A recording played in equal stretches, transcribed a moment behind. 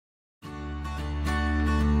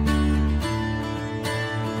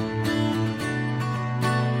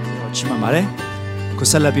ချင်ပါ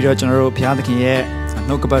တယ်ခုဆက်လက်ပြီးတော့ကျွန်တော်တို့ဘုရားသခင်ရဲ့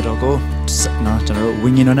နှုတ်ကပတ်တော်ကိုနော်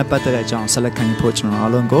ကျွန်တော်တို့ဝိညာဉ်တော်နဲ့ပတ်သက်တဲ့အကြောင်းဆက်လက်ခံယူဖို့ကျွန်တော်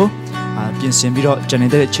အားလုံးကိုပြင်ဆင်ပြီးတော့ကျွန်နေ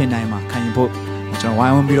တဲ့ချိန်တိုင်းမှာခံယူဖို့ကျွန်တော်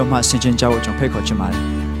ဝိုင်းဝန်းပြီးတော့မှဆင်ခြင်ကြဖို့ကျွန်တော်ဖိတ်ခေါ်ချင်ပါ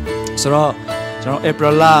တယ်ဆိုတော့ကျွန်တော်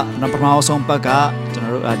April လပထမဆုံးပတ်က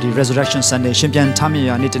ကျွန်တော်တို့ဒီ Resurrection Sunday ရှင်ပြန်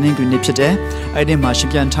ထမြော်နေ့တနင်္ဂနွေနေ့ဖြစ်တယ်အဲ့ဒီမှာရှင်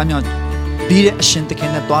ပြန်ထမြော်ပြီးတဲ့အရှင်သခင်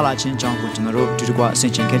နဲ့တွာလာခြင်းအကြောင်းကိုကျွန်တော်တို့ဒီတစ်ကွာဆ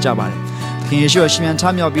င်ခြင်ခဲ့ကြပါတယ်သခင်ယေရှုရှင်ပြန်ထ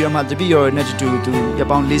မြော်ပြီးတော့မှတပည့်တော်နဲ့တူရ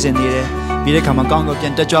ပောင်း40နေတယ်ပြီးတဲ့အခါမှာကောင်း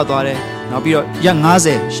ကင်ပြန်တက်ကြွသွားတယ်နောက်ပြီးတော့ရက်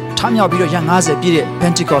50ထမြောက်ပြီးတော့ရက်50ပြည့်တဲ့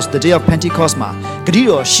Pentecost the day of Pentecost မှာဂတိ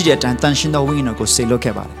တော်ရှိတဲ့အတိုင်းတန်ရှင်သောဝိညာဉ်တော်ကိုစေ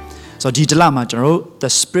လွှတ်ခဲ့ပါတယ်ဆိုတော့ဒီတလမှာကျွန်တော်တို့ the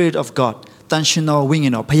Spirit of God တန်ရှင်သောဝိညာ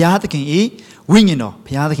ဉ်တော်ဘုရားသခင်၏ဝိညာဉ်တော်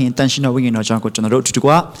ဘုရားသခင်တန်ရှင်သောဝိညာဉ်တော်ကြောင့်ကိုကျွန်တော်တို့အတူတကွ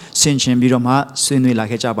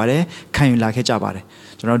ဆင်ခြင်ပြီးတော့မှဆွေးနွေးလာခဲ့ကြပါတယ်ခံယူလာခဲ့ကြပါ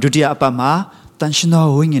တယ်ကျွန်တော်ဒုတိယအပတ်မှာတန်ရှင်သော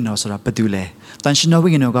ဝိညာဉ်တော်ဆိုတာဘာတူလဲတန်ရှင်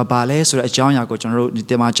သောဝိညာဉ်တော်ကဘာလဲဆိုတဲ့အကြောင်းအရာကိုကျွန်တော်တို့ဒီ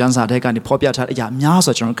temaကျမ်းစာထဲကနေဖော်ပြထားတဲ့အရာအများ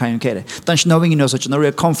ဆိုကျွန်တော်ခံယူခဲ့တယ်တန်ရှင်သောဝိညာဉ်တော်ဆိုကျွန်တော်တို့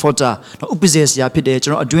ရဲ့ comforter ဥပဇေဆရာဖြစ်တယ်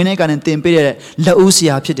ကျွန်တော်အတွင်းထဲကနေသင်ပေးတဲ့လက်ဦး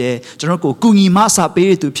ဆရာဖြစ်တယ်ကျွန်တော်ကိုကုညီမဆ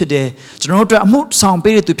ပေးတဲ့သူဖြစ်တယ်ကျွန်တော်တို့အတွက်အမှုဆောင်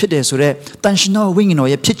ပေးတဲ့သူဖြစ်တယ်ဆိုတော့တန်ရှင်သောဝိညာဉ်တော်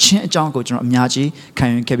ရဲ့ဖြစ်ခြင်းအကြောင်းကိုကျွန်တော်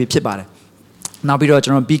အများကြီးခံယူခဲ့ပြီးဖြစ်ပါတယ်နောက်ပြီးတော့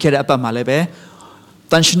ကျွန်တော်ပြီးခဲ့တဲ့အပတ်မှာလည်းပဲ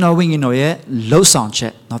တန်ရှင်တော်ဝိညာဉ်တော်ရဲ့လှုပ်ဆောင်ချ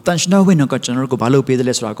က်နော်တန်ရှင်တော်ဝိညာဉ်တော်ကကျွန်တော်တို့ကိုဘာလုပ်ပေးတယ်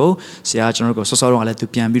လဲဆိုတာကိုဆရာကျွန်တော်တို့ကိုစောစောတော့လ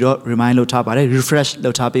ည်းသူပြန်ပြီးတော့ remind လုပ်ထားပါတယ် refresh လု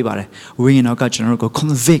ပ်ထားပေးပါတယ်ဝိညာဉ်တော်ကကျွန်တော်တို့ကို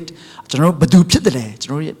convict ကျွန်တော်တို့ဘယ်သူဖြစ်တယ်လဲကျွန်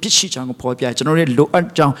တော်တို့ရဲ့ပြစ်ရှိကြောင်းကိုဖော်ပြကျွန်တော်တို့ရဲ့လိုအပ်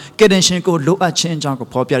ကြောင်းကယ်တင်ရှင်ကိုလိုအပ်ခြင်းအကြောင်းကို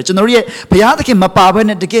ဖော်ပြတယ်ကျွန်တော်တို့ရဲ့ဘုရားသခင်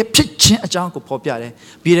မပါဘဲနဲ့တကယ်ဖြစ်ခြင်းအကြောင်းကိုဖော်ပြ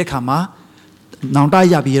တယ်ပြီးတဲ့အခါမှာနောင်တ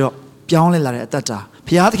ရပြီးတော့ပြောင်းလဲလာတဲ့အတ္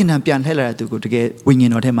တတာဘုရားသခင်ကပြန်လှည့်လာတဲ့သူကိုတကယ်ဝိညာဉ်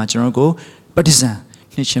တော်ထဲမှာကျွန်တော်တို့ကိုပဋိစ္စံ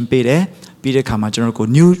နှိမ့်ရှင်ပေးတယ်ပြီးတဲ့အခါမှာကျွန်တော်တို့ကို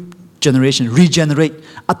new generation regenerate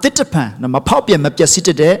အသစ်တဖန်မဖောက်ပြန်မပျက်စီး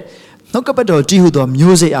တဲ့နှုတ်ကပတ်တော်ကြည့်ဟူသော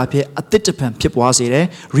မျိုးစေ့အဖြစ်အသစ်တဖန်ဖြစ်ပွားစေတယ်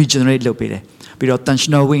regenerate လုပ်ပေးတယ်ပြီးတော့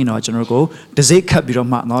tensional wing တော့ကျွန်တော်တို့ကိုဒစိတ်ခတ်ပြီးတော့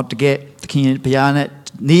မှเนาะတကယ်သခင်ဘုရားနဲ့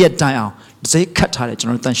နေ့ရက်တိုင်းအောင်ဒစိတ်ခတ်ထားတယ်ကျွန်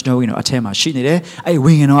တော်တို့ tensional wing တော့အထက်မှာရှိနေတယ်အဲ့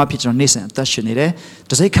ဝိညာဉ်တော်အဖြစ်ကျွန်တော်နေ့စဉ်အသက်ရှင်နေ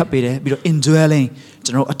တယ်ဒစိတ်ခတ်ပေးတယ်ပြီးတော့ indwelling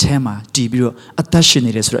ကျွန်တော်တို့အထက်မှာတည်ပြီးတော့အ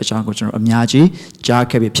သက်ရှင်နေတယ်ဆိုတဲ့အကြောင်းကိုကျွန်တော်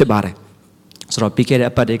အများကြီးကြားခဲ့ပြီးဖြစ်ပါတယ်ဆိုတော့ပြီးခဲ့တဲ့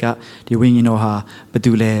အပတ်တွေကဒီဝိညာဉ်တော်ဟာဘာ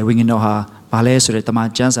တူလဲဝိညာဉ်တော်ဟာဘာလဲဆိုတဲ့တမန်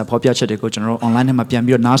ကျမ်းစာဖော်ပြချက်တွေကိုကျွန်တော်တို့ online ထဲ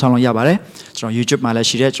မှာပြန်ပြီးတော့နားထောင်လို့ရပါတယ်ကျွန်တော် YouTube မှာလ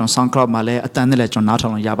ည်းရှိတယ်ကျွန်တော် SoundCloud မှာလည်းအတန်းနဲ့လည်းကျွန်တော်နားထော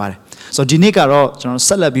င်လို့ရပါတယ်ဆိုတော့ဒီနေ့ကတော့ကျွန်တော်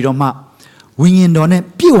ဆက်လက်ပြီးတော့မှဝိညာဉ်တော်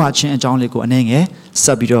နဲ့ပြည့်ဝခြင်းအကြောင်းလေးကိုအနေငယ်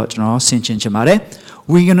ဆက်ပြီးတော့ကျွန်တော်ဆင်ခြင်ချင်ပါတယ်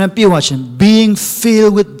ဝိညာဉ်နဲ့ပြည့်ဝခြင်း being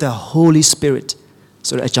filled with the Holy Spirit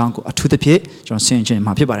ဆိုတဲ့အကြောင်းကိုအထူးသဖြင့်ကျွန်တော်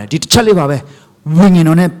ဆင်ခြင်မှာဖြစ်ပါတယ်ဒီတစ်ချက်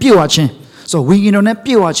လေးပါပဲဝိညာဉ်တော်နဲ့ပြည့်ဝခြင်းဆိုတော့ဝိညာဉ်တော်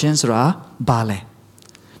နဲ့ပြည့်ဝခြင်း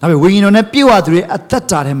ဆိုတာဘာလဲဒါပေမဲ့ဝိညာဉ်တော်နဲ့ပြည့်ဝသူရဲ့အသက်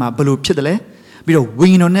တာထဲမှာဘယ်လိုဖြစ်တယ်လဲပြီးတော့ဝိ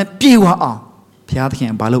ညာဉ်တော်နဲ့ပြည့်ဝအောင်ဘုရားသ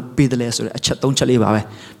ခင်ဘာလို့ပေးတယ်လဲဆိုတဲ့အချက်၃ချက်လေးပါပဲ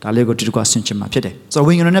ဒါလေးကိုဒီတစ်ခါဆင်ခြင်မှာဖြစ်တယ်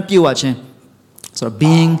ဆိုတော့ဝိညာဉ်တော်နဲ့ပြည့်ဝခြင်းဆိုတော့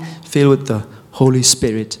being filled with the Holy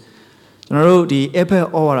Spirit ကျွန်တော်တို့ဒီ Ephesians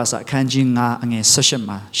ဩဝါဒစာအခန်းကြီး9အငယ်16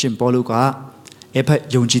မှာရှင်ပေါလုက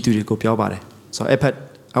Ephesians ယုံကြည်သူတွေကိုပြောပါတယ်ဆိုတော့ Ephesians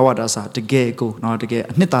ဩဝါဒစာတကယ်ကိုနော်တ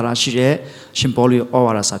ကယ်အနှစ်သာရရှိတဲ့ရှင်ပေါလုရဲ့ဩ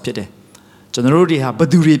ဝါဒစာဖြစ်တယ်ကျွန်တော်တို့တွေဟာ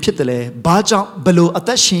ဘသူတွေဖြစ်တယ်လဲဘာကြောင့်ဘလို့အ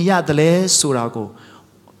သက်ရှင်ရတယ်လဲဆိုတာ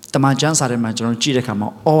ကိုတမန်ကျမ်းစာထဲမှာကျွန်တော်ကြည့်တဲ့အခါမှာ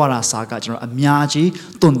ဩဝါဒစာကကျွန်တော်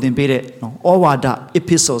အများကြီးတုံသင်ပေးတဲ့နော်ဩဝါဒ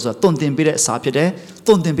epistle ဆိုတာတုံသင်ပေးတဲ့စာဖြစ်တယ်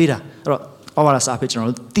တုံသင်ပေးတာအဲ့တော့ဩဝါဒစာဖြစ်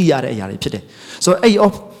ကျွန်တော်တို့သိရတဲ့အရာတွေဖြစ်တယ်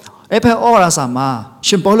ဆိုတော့အဲ့ဩဝါဒစာ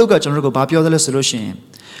မှာရှင်ပေါလုကကျွန်တော်တို့ကိုဘာပြောတယ်လဲဆိုလို့ရှိရင်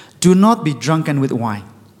do not be drunken with wine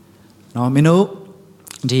နော်မင်းတို့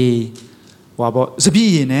ဒီဟောပေါ့စ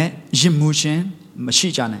ပီးရင်နဲ့ရင်မှုချင်းမရှိ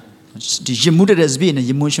ကြနဲ့ဒီရမှုတဲ့စပည့်နဲ့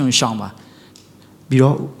ရမှုရှင်ရှော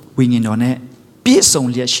င်းပါပြီးတော့ဝိညာဉ်တော်နဲ့ပြည့်စုံ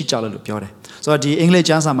လျက်ရှိကြလို့ပြောတယ်ဆိုတော့ဒီအင်္ဂလိပ်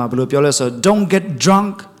ကျမ်းစာမှာဘယ်လိုပြောလဲဆိုတော့ don't get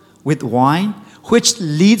drunk with wine which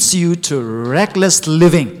leads you to reckless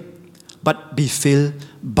living but be filled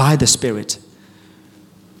by the Spirit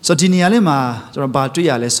ဆိုတော့ဒီနေရာလေးမှာကျွန်တော်ဘာတွေ့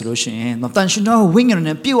ရလဲဆိုလို့ရှိရင်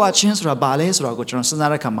တန်ရှင်တော်ဝိညာဉ်နဲ့ပြည့်ဝခြင်းဆိုတာဘာလဲဆိုတာကိုကျွန်တော်စဉ်းစား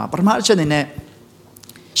တဲ့အခါမှာပထမအချက်အနေ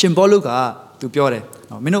နဲ့ရှင်ပေါလုကသူပြောတယ်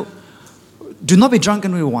မင်းတို့do not be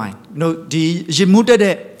drunken with wine ဒီရေမှုတက်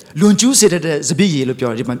တဲ့လွန်ကျူးစေတတ်တဲ့စပည့်ရေလို့ပြော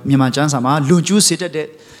တယ်ဒီမြန်မာကျမ်းစာမှာလွန်ကျူးစေတတ်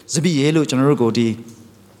တဲ့စပည့်ရေလို့ကျွန်တော်တို့ကိုဒီ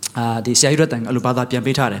ဆရာကြီးရတန်အ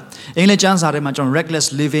လိုဘာသာပြန်ပေးထားတယ်အင်္ဂလိပ်ကျမ်းစာထဲမှာကျွန်တော် reckless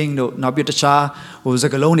living တို့နောက်ပြီးတခြား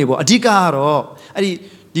စကားလုံးတွေပေါ့အဓိကကတော့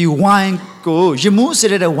အဲ့ဒီ wine ကိုရေမှုစေ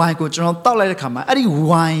တတ်တဲ့ wine ကိုကျွန်တော်တောက်လိုက်တဲ့ခါမှာအဲ့ဒီ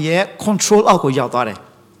wine ရဲ့ control အောက်ကိုရောက်သွားတယ်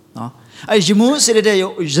နော်အဲ့ရေမှုစေ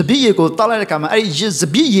တဲ့စပည့်ရေကိုတောက်လိုက်တဲ့ခါမှာအဲ့ဒီ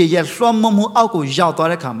စပည့်ရေရဲ့လွှမ်းမိုးမှုအောက်ကိုရောက်သွား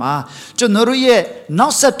တဲ့ခါမှာကျွန်တော်တို့ရဲ့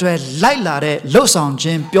နောက်ဆက်တွဲလိုက်လာတဲ့လှုပ်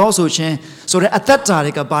ဆောင်ခြင်းပြောဆိုခြင်းဆိုတဲ့အသက်တာ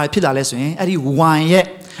တွေကဘာဖြစ်လာလဲဆိုရင်အဲ့ဒီဝိုင်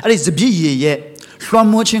ရဲ့အဲ့ဒီစပည့်ရေရဲ့လွှမ်း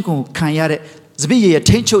မိုးခြင်းကိုခံရတဲ့စပည့်ရေရဲ့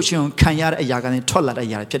ထိန်းချုပ်ခြင်းကိုခံရတဲ့အရာကနေထွက်လာတဲ့အ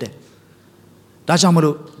ရာတွေဖြစ်တယ်ဒါကြောင့်မ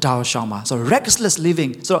လို့ဒါကိုရှောင်ပါဆိုတော့ reckless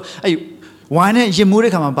living ဆိုတော့အဲ့ wine yimure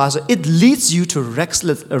kama baso it leads you to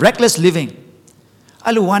reckless living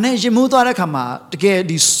အဲ့လို wine ရမှုသွားတဲ့ခါမှာတကယ်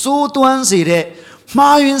ဒီစိုးသွမ်းစေတဲ့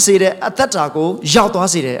မှားယွင်းစေတဲ့အသက်တာကိုရောက်သွား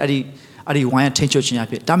စေတယ်အဲ့ဒီ wine ထိန်းချုပ်ခြင်းအ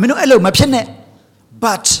ဖြစ်ဒါမင်းတို့အဲ့လိုမဖြစ်နဲ့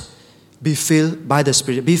but be filled by the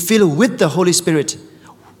spirit be filled with the holy spirit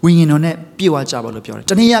ဝိညာဉ်တော်နဲ့ပြည့်ဝကြပါလို့ပြောတယ်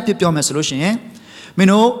တနည်းအားဖြင့်ပြောမယ်ဆိုလို့ရှိရင်မ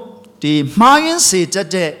င်းတို့ဒီမှားယွင်းစေ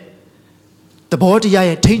တတ်တဲ့သဘောတရား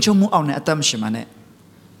ရဲ့ထိန်းချုပ်မှုအောက်နဲ့အသက်ရှင်မှာနဲ့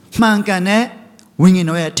မှန်ကန်တဲ့ဝိညာဉ်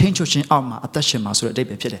တော်ရဲ့ထိန်းချုပ်ခြင်းအောက်မှာအသက်ရှင်မှာဆိုတဲ့အဓိပ္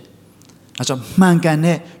ပာယ်ဖြစ်တယ်။အဲကြောင့်မှန်ကန်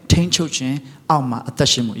တဲ့ထိန်းချုပ်ခြင်းအောက်မှာအသက်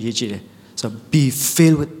ရှင်မှုအရေးကြီးတယ်။ So be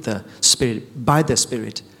filled with the spirit by the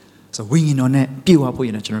spirit. So ဝိညာဉ်တော်နဲ့ပြည့်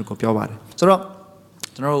ဝဖို့ရတဲ့ကျွန်တော်တို့ပြောပါတယ်။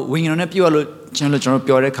ဆိုတော့ကျွန်တော်တို့ဝိညာဉ်တော်နဲ့ပြည့်ဝလို့ကျွန်တော်တို့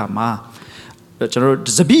ပြောတဲ့အခါမှာကျွန်တော်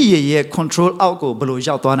တို့ဇဘိယေရဲ့ control အောက်ကိုဘယ်လို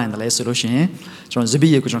ရောက်သွားနိုင်တယ်လဲဆိုလို့ရှိရင်ကျွန်တော်ဇဘိ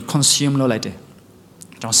ယေကိုကျွန်တော် consume လုပ်လိုက်တယ်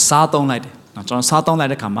။ကျွန်တော်စားသုံးလိုက်တယ်။ကျွန်တော်စားသုံး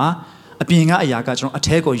လိုက်တဲ့အခါမှာအပြင်ကအရာကကျွန်တော်အ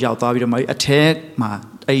ထဲကိုရောက်သွားပြီးတော့မှအထဲမှာ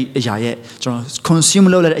အဲ့အရာရဲ့ကျွန်တော် consume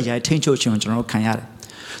လုပ်လိုက်တဲ့အရာထိန်းချုပ်ခြင်းကိုကျွန်တော်တို့ခံရတယ်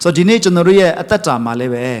။ဆိုတော့ဒီနေ့ကျွန်တော်တို့ရဲ့အသက်တာမှာလ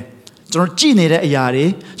ည်းပဲကျွန်တော်ကြည်နေတဲ့အရာ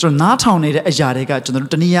တွေကျွန်တော်နားထောင်နေတဲ့အရာတွေက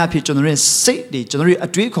ကျွန်တော်တို့တနည်းအားဖြင့်ကျွန်တော်တို့ရဲ့စိတ်တွေကျွန်တော်တို့ရဲ့အ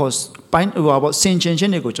တွေးခေါ်ပိုင်းဟိုပါဆင်ခြင်ခြ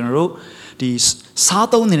င်းတွေကိုကျွန်တော်တို့ဒီ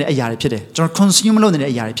စားသုံးနေတဲ့အရာတွေဖြစ်တယ်ကျွန်တော် consume လုပ်နေ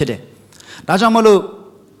တဲ့အရာတွေဖြစ်တယ်ဒါကြောင့်မလို့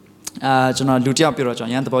ကျွန်တော်လူတယောက်ပြောတော့ကျွန်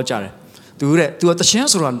တော်ရန်သဘောကျတယ်သူကတခြ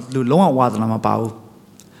င်းဆိုတာလူလုံးဝဝါသနာမပါဘူး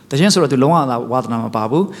တခြင်းဆိုတော့သူလုံးဝဝါသနာမပါ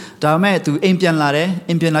ဘူးဒါပေမဲ့သူအိမ်ပြန်လာ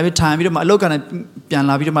တယ်အိမ်ပြန်လာပြီးထိုင်ပြီးတော့မှအလုပ်ကနေပြန်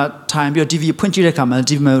လာပြီးတော့မှထိုင်ပြီးတော့ TV ဖွင့်ကြည့်တဲ့အခါမှာ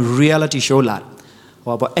TV မှာ reality show လာ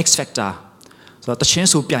ဟိုပေါ့ X Factor ဆိုတော့တခြ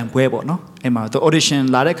င်းဆိုပြိုင်ပွဲပေါ့နော်အဲ့မှာသူ audition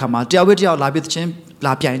လာတဲ့အခါမှာတယောက်လာပြီးတခြ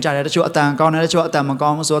င်းလာပြိုင်ကြတယ်တချို့အတန်ကောင်းတယ်တချို့အတန်မ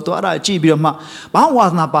ကောင်းဘူးဆိုတော့သူအဲ့ဒါကြည့်ပြီးတော့မှဘာဝါ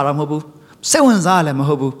သနာပါတာမဟုတ်ဘူးစိတ်ဝင်စားလည်းမ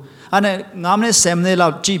ဟုတ်ဘူးအဲ့နဲ့9မိနစ်10မိနစ်လော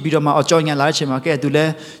က်ကြည့်ပြီးတော့မှအကြောင်းညာလာတဲ့အချိန်မှာကဲသူလ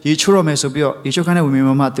ည်းရေချိုးရမယ်ဆိုပြီးတော့ရေချိုးခိုင်းတဲ့ဝ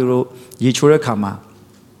င်မသူတို့ရေချိုးတဲ့အခါ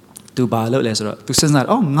မှာသူဘာလုပ်လဲဆိုတော့သူစဉ်း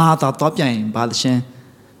စားအော်ငါတော့ပြိုင်ဘာသချ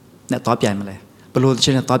င်းနဲ့တော့ပြိုင်မလဲဘလို့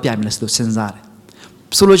သချင်းနဲ့တော့ပြိုင်မလဲဆိုသူစဉ်းစား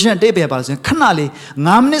တယ်ဆိုလို့ရှိရင်အတိတ်ပဲပါလို့ဆိုရင်ခဏလေး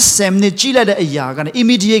9မိနစ်10မိနစ်ကြည့်လိုက်တဲ့အရာကနေ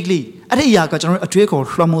immediately အဲ့ဒီအရာကကျွန်တော်တို့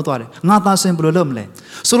အထွေးခေါ်လွှမ်းမိုးသွားတယ်ငါသားစင်ဘယ်လိုလုပ်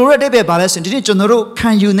မလဲဆိုလိုတဲ့အတိတ်ပဲပါလဲဆိုရင်ဒီနေ့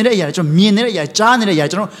ကျွန်တော်တို့ခံယူနေတဲ့အရာတွေကျွန်တော်မြင်နေတဲ့အရာကြားနေတဲ့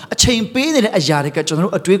အရာကျွန်တော်အချိန်ပေးနေတဲ့အရာတွေကကျွန်တော်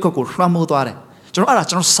တို့အထွေးခေါ်ကိုလွှမ်းမိုးသွားတယ်ကျွန်တော်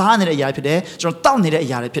အဲ့ဒါကျွန်တော်စားနေတဲ့အရာဖြစ်တယ်ကျွန်တော်တောက်နေတဲ့အ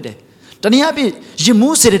ရာတွေဖြစ်တယ်တနည်းအားဖြင့်ယ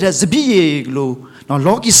မူးစေတဲ့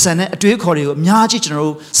ဇဘိယေလို့နော်လောကီဆန်တဲ့အတွေးခေါ်တွေကိုအများကြီး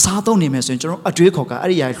ကျွန်တော်တို့စားသုံးနေမယ်ဆိုရင်ကျွန်တော်အတွေးခေါ်က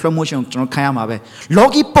အဲ့ဒီအရာလွှမ်းမိုးခြင်းကိုကျွန်တော်ခံရမှာပဲလော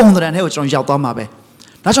ကီပုံသဏ္ဍာန်တွေကိုကျွန်တော်ရောက်သွား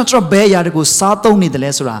မှာပဲဒါကြောင့်ကျွန်တော်ဘယ်အရာတွေကိုစားသုံးနေ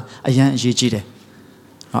တယ်လဲဆိုတာအရန်အရေးကြီး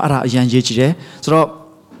တယ်နော်အဲ့ဒါအရန်ရေးကြီးတယ်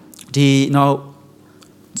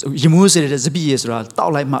ဆိုတော့ဒီနော်ယမူးစေတဲ့ဇဘိယေဆိုတာ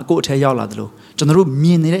တောက်လိုက်မှကိုယ့်အထက်ရောက်လာတယ်လို့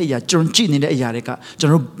ကျွန်တော်တို့မြင်နေတဲ့အရာကျွန်တော်ကြည့်နေတဲ့အရာတွေကကျွန်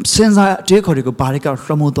တော်တို့စဉ်းစားအတွေးခေါ်တွေကိုဘာတွေက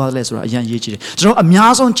လွှမ်းမိုးသွားတယ်လဲဆိုတာအရန်ရေးကြီးတယ်ကျွန်တော်အ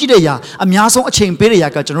များဆုံးကြည့်တဲ့အရာအများဆုံးအချိန်ပေးတဲ့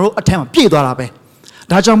အရာကကျွန်တော်တို့အထက်မှာပြ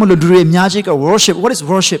ည့်သွားတာပဲဒါကြောင့်မလို့လူတွေအများကြီးက worship what is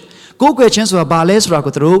worship ကိုယ်ကွယ်ခြင်းဆိုတာဘာလဲဆိုတာ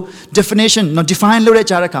ကိုသူတို့ definition not define လုပ်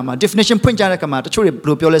ရကြတဲ့အခါမှာ definition ဖွင့်ကြတဲ့အခါမှာတချို့တွေဘယ်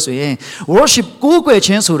လိုပြောလဲဆိုရင် worship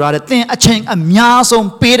ကိုယ်ကွယ်ခြင်းဆိုတာတဲ့သင်အချိန်အများဆုံး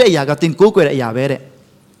ပေးတဲ့အရာကသင်ကိုယ်ကွယ်တဲ့အရာပဲတဲ့အ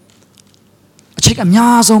ချိန်အ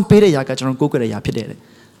များဆုံးပေးတဲ့အရာကကျွန်တော်ကိုယ်ကွယ်တဲ့အရာဖြစ်တယ်တဲ့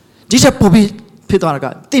ဒီချက်ပို့ပြီးဖြစ်သွားတာ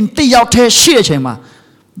ကသင်တယောက်တည်းရှိတဲ့အချိန်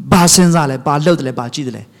မှာဘာစဉ်းစားလဲဘာလုပ်တယ်လဲဘာကြည့်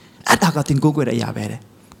တယ်လဲအဲ့ဒါကသင်ကိုယ်ကွယ်တဲ့အရာပဲတဲ့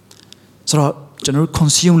ဆိုတော့ကျွန်တော်တို့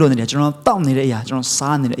consume လုပ်နေတယ်ကျွန်တော်တောက်နေတဲ့အရာကျွန်တော်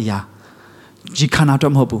စားနေတဲ့အရာဒီခန္ဓာ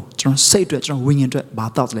အတွက်မဟုတ်ဘူးကျွန်တော်စိတ်အတွက်ကျွန်တော်ဝိညာဉ်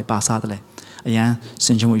အတွက်ဘာတောက်တယ်လဲဘာစားတယ်လဲအရန်စ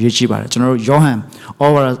င်ကြုံရေးကြည့်ပါတယ်ကျွန်တော်တို့ယောဟန်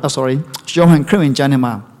ခရစ်ဝင်ကျမ်းထဲ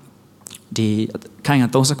မှာဒီခိုင်က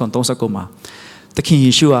39မှာသ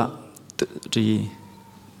ခင်ယေရှု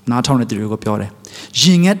ကဒီနားထောင်တဲ့သူတွေကိုပြောတယ်ရ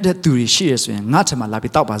င်ငတ်တဲ့သူတွေရှိရဆိုရင်ငါ့ထံ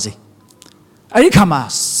မှာလာပြီးတောက်ပါစေအဲ့ဒီခါမှာ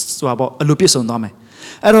ဆိုတာပေါ့အလိုပြည့်စုံသွားမယ်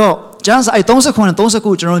အဲ့တော့ကျမ်းစာအဲ့39နဲ့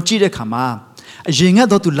39ကျွန်တော်ကြည့်တဲ့ခါမှာအရင်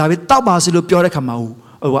ကတော့သူလာပြီးတောက်ပါစေလို့ပြောတဲ့ခါမှာ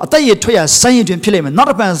ဟိုအသက်ရထွက်ရဆိုင်းရတွင်ဖြစ်လိမ့်မယ်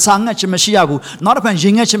နောက်တစ်ပံစာငတ်ခြင်းမရှိရဘူးနောက်တစ်ပံ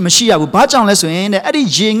ရင်ငတ်ခြင်းမရှိရဘူးဘာကြောင့်လဲဆိုရင်တဲ့အဲ့ဒီ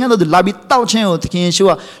ရင်ငတ်တော့သူလာပြီးတောက်ခြင်းကိုသခင်ယေရှု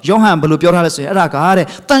ကယောဟန်ဘယ်လိုပြောထားလဲဆိုရင်အဲ့ဒါက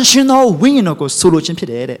တဲ့တန်ရှင်သောဝိညာဉ်တော်ကိုဆိုလိုခြ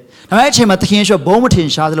င်းဖြစ်တယ်တဲ့ဒါပေမဲ့အချိန်မှာသခင်ယေရှုဘုံမ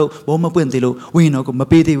ထင်ရှားသလိုဘုံမပွင့်သေးလို့ဝိညာဉ်တော်ကို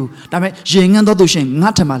မပေးသေးဘူးဒါပေမဲ့ရင်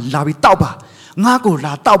ငတ်တော့သူရှင်ငါ့ထံမှာလာပြီးတောက်ပါငါ့ကို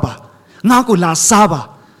လာတောက်ပါငါ့ကိုလာစားပါ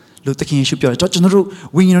လို့သခင်ယေရှုပြောတယ်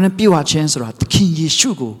ကျွန်တော်တို့ဝိညာဉ်တော်နဲ့ပြည့်ဝခြင်းဆိုတာသခင်ယေ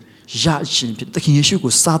ရှုကိုရခြင်းဖြစ်သခင်ယေရှုကို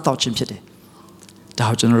စားတောက်ခြင်းဖြစ်တယ်ဒါ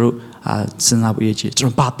ကိုကျွန်တော်တို့စဉ်းစားဖို့ရည်ကြီး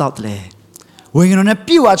ကျွန်တော်ဘာတောက်တယ်လဲဝိညာဉ်တော်နဲ့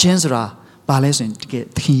ပြည့်ဝခြင်းဆိုတာဘာလဲဆိုရင်တကယ်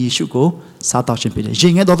သခင်ယေရှုကိုစားတောက်ခြင်းဖြစ်တယ်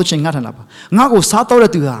ရင်ငယ်တော်ခြင်းငါထန်လာပါငါ့ကိုစားတောက်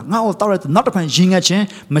တဲ့သူဟာငါ့ကိုတောက်တဲ့သူနောက်တစ်ခါရင်ငယ်ခြင်း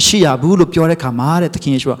မရှိရဘူးလို့ပြောတဲ့ခါမှာတဲ့သ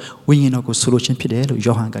ခင်ယေရှုကဝိညာဉ်တော်ကိုဆိုလိုခြင်းဖြစ်တယ်လို့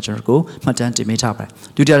ယောဟန်ကကျွန်တော်ကိုမှတ်တမ်းတင်ပေးထားပါ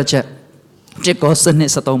တယ်ဒုတိယတစ်ချက်တစ်ကောစနစ်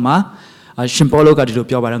73မှာရှင်ပေါလုကဒီလို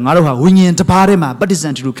ပြောပါတယ်ငါတို့ဟာဝိညာဉ်တစ်ပါးထဲမှာ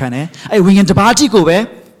ဗတ္တိဇံတူလူခံတယ်အဲ့ဝိညာဉ်တစ်ပါးကြီးကို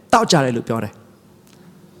ပဲတောက်ကြတယ်လို့ပြော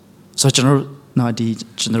တယ်ဆိုတော့ကျွန်တော် နော်ဒီ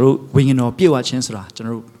ကျွန်တော်တို့ဝိညာဉ်တော်ပြေဝခြင်းဆိုတာကျွန်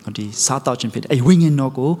တော်တို့ဒီစားတောက်ခြင်းဖြစ်တယ်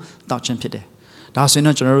အဲ့ဝိညာဉ်တော်ကိုတောက်ခြင်းဖြစ်တယ်ဒါဆို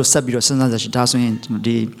ရင်တော့ကျွန်တော်တို့ဆက်ပြီးတော့စဉ်းစားကြည့်ဒါဆို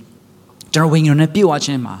ရင်ဒီကျွန်တော်ဝိညာဉ်တော်နဲ့ပြေ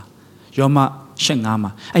ဝခြင်းမှာယောမ15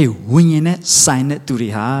မှာအဲ့ဝိညာဉ်နဲ့ဆိုင်တဲ့သူတွေ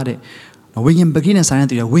ဟာတဲ့ဝိညာဉ်ပကိနဲ့ဆိုင်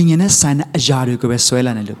တဲ့သူတွေဝိညာဉ်နဲ့ဆိုင်တဲ့အရာတွေကိုပဲဆွဲလ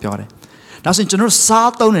န်းတယ်လို့ပြောတယ်ဒါဆိုရင်ကျွန်တော်တို့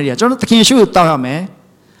စားသုံးနေတယ်ကျွန်တော်တို့သခင်ယေရှုကိုတောက်ရမယ်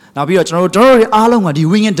နောက်ပြီးတော့ကျွန်တော်တို့အားလုံးကဒီ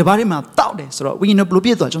ဝိညာဉ်တစ်ပါးထဲမှာတောက်တယ်ဆိုတော့ဝိညာဉ်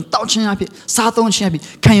ဘလို့ပြည့်သွားကျွန်တော်တောက်ခြင်းအဖြစ်စားသုံးခြင်း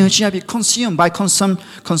အဖြစ်ခံယူခြင်းအဖြစ် consume by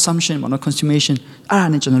consumption ပေါ့နော် consumation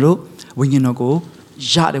အဲ့ဒါနဲ့ကျွန်တော်တို့ဝိညာဉ်တော်ကို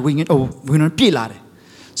ရတယ်ဝိညာဉ်ပြည့်လာတယ်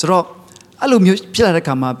ဆိုတော့အဲ့လိုမျိုးဖြစ်လာတဲ့အ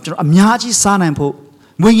ခါမှာကျွန်တော်အများကြီးစား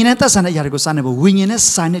နိုင်ဖို့ဝိညာဉ်နဲ့သက်ဆိုင်တဲ့အရာတွေကိုစားနိုင်ဖို့ဝိညာဉ်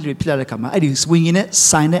နဲ့ဆိုင်တဲ့တွေဖြစ်လာတဲ့အခါမှာအဲ့ဒီဝိညာဉ်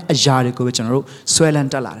နဲ့ဆိုင်တဲ့အရာတွေကိုပဲကျွန်တော်တို့ဆွဲလန်း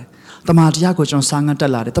တက်လာတယ်တမန်တရားကိုကျွန်တော်စားငတ်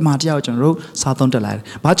တက်လာတယ်တမန်တရားကိုကျွန်တော်တို့စားသုံးတက်လာ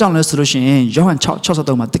တယ်ဘာကြောင့်လဲဆိုလို့ရှိရင်ယောဟန်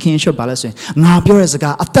6:63မှာသခင်ယေရှုဘာလဲဆိုရင်ငါပြောတဲ့စ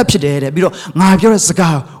ကားအသက်ဖြစ်တယ်တဲ့ပြီးတော့ငါပြောတဲ့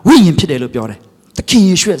စကားဝိညာဉ်ဖြစ်တယ်လို့ပြောတယ်သခင်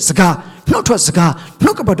ယေရှုရဲ့စကားနှုတ်ထွက်စ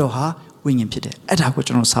ကားနှုတ်ကပတ်တော်ဟာဝိညာဉ်ဖြစ်တယ်အဲ့ဒါ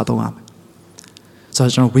ကိုကျွန်တော်စားသုံးရမယ်ဆို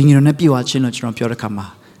တော့ကျွန်တော်ဝိညာဉ်တော်နဲ့ပြည့်ဝခြင်းလို့ကျွန်တော်ပြောတဲ့အခါ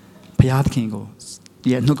မှာဘုရားသခင်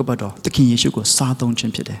ကိုဒီနှုတ်ကပတ်တော်သခင်ယေရှုကို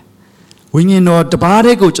စားသုံးခြင်းဖြစ်တယ်ဝိညာဉ်တော်တပါးတ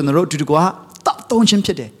ည်းကိုကျွန်တော်တို့အတူတကွာတောက်သုံးခြင်းဖြ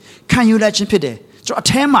စ်တယ်ခံယူလိုက်ခြင်းဖြစ်တယ်ကျွန်တော်အ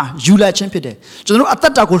ထဲမှာယူလိုက်ခြင်းဖြစ်တယ်ကျွန်တော်တို့အ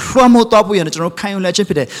သက်တာကိုလွှမ်းမိုးသွားဖို့ရတယ်ကျွန်တော်ခံယူလိုက်ခြ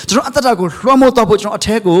င်းဖြစ်တယ်ကျွန်တော်အသက်တာကိုလွှမ်းမိုးသွားဖို့ကျွန်တော်အ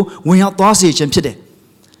ထဲကိုဝင်ရောက်သွားစေခြင်းဖြစ်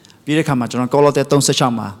တယ်ပြီးတဲ့အခါမှာကျွန်တော်ကောလောသဲ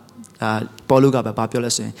3:16မှာပေါလု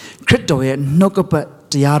ကပဲပြောလဲဆိုရင်ခရစ်တော်ရဲ့နှုတ်က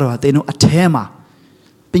ပတ်တရားတော်ဟာသင်တို့အထဲမှာ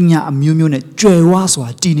ပညာအမျိုးမျိုးနဲ့ကြွယ်ဝစွာ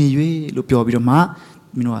တည်နေ၍လို့ပြောပြီးတော့မှ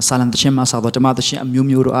မင်းတို့ကစာလံသခြင်းမှာစာတော်ဓမ္မသခြင်းအမျိုး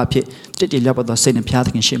မျိုးတို့အဖြစ်တင့်တယ်လျောက်ပတ်သောစိတ်နဲ့ဘုရားသ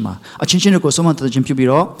ခင်ရှေ့မှာအချင်းချင်းတို့ကိုဆုံးမတခြင်းပြုပြီး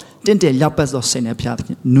တော့တင့်တယ်လျောက်ပတ်သောစိတ်နဲ့ဘုရားသ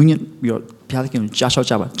ခင်နူးညံ့ပြီးတော့ဘုရားသခင်ကိုကြားလျှောက်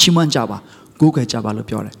ကြပါချီးမွ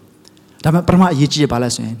မ်းကြပါကိုးကွယ်ကြပါလို့ပြောတယ်ဒါပေမဲ့ပထမအရေးကြီး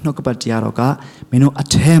ရပါလဲဆိုရင်နှုတ်ကပတ်တရားတော်ကမင်းတို့အ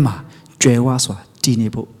ထဲမှာကြွယ်ဝစွာ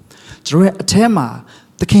တည်နေဖို့ကျွန်တော်ရဲ့အထဲ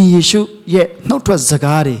မှာသခင်ယေရှုရဲ့နှုတ်ထွက်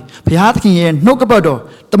စကားတွေဘုရားသခင်ရဲ့နှုတ်ကပတ်တော်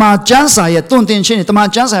တမန်ကျမ်းစာရဲ့တွင်တင်ခြင်းတွေတ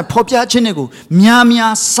မန်ကျမ်းစာရဲ့ဖော်ပြခြင်းတွေကိုများ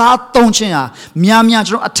များစားသုံးခြင်းဟာများများ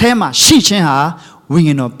ကျွန်တော်အထဲမှာရှိခြ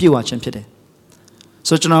င်းဟာဝိညာဉ်တော်ပြည့်ဝခြင်းဖြစ်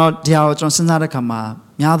တယ်ဆိုတော့ကျွန်တော်ဒီဟာကိုကျွန်တော်စဉ်းစားတဲ့အခါ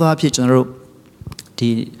မှာများသောအားဖြင့်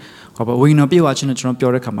ကျွန်တော်တို့ဒီဝိညာဉ်တော်ပြည့်ဝခြင်းနဲ့ကျွန်တော်ပြော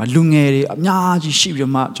တဲ့အခါမှာလူငယ်တွေအများကြီး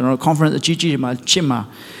ရှိပြီးတော့မှကျွန်တော်တို့ conference အကြီးကြီးတွေမှာချစ်မှာ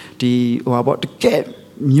ဒီတကယ်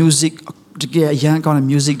musicတကယ်အရန်ကောင်းတဲ့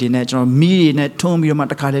music တွေနဲ့ကျွန်တော်မီးတွေနဲ့ထုံးပြီးတော့မှ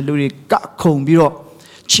တခါလေလူတွေ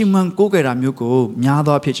ကခုန်ပြီးတော့ချီးမွမ်းကိုးကွယ်တာမျိုးကိုများ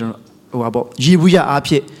သောအားဖြင့်ကျွန်တော်ရေဘူးရ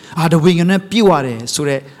အားဖြင့်တဝိညာဉ်နဲ့ပြည့်ဝတယ်ဆို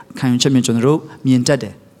တဲ့ခံယူချက်မျိုးကျွန်တော်တို့မြင်တတ်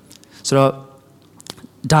တယ်ဆိုတော့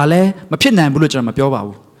ဒါလည်းမဖြစ်နိုင်ဘူးလို့ကျွန်တော်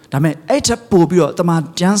မပြောပါဘူးဒါပေမဲ့အဲ့ထက်ပိုပြီးတော့တမန်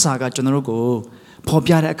ကျမ်းစာကကျွန်တော်တို့ကိုဖော်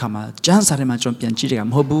ပြတဲ့အခါမှာကျမ်းစာထဲမှာကျွန်တော်ပြန်ကြည့်တယ်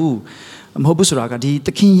ကမဟုတ်ဘူးဆိုတာ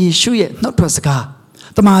ကဒီသခင်ယေရှုရဲ့နှုတ်ထွက်စကား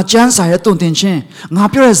တမန်ကျမ်းစာရဲ့တုံတင်ခြ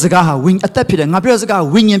င်းငါပြောတဲ့စကားဟာဝိညာဉ်အသက်ဖြစ်တယ်ငါပြောတဲ့စကား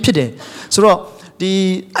ဝိညာဉ်ဖြစ်တယ်ဆိုတော့ဒီ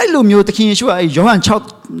အဲ့လိုမျိုးသခင်ယေရှုကယော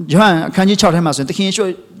ဟန်အခန်းကြီး6ထဲမှာဆိုရင်သခင်ယေရှု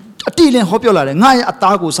အတိအလင်းဟောပြောလာတယ်ငါရဲ့အ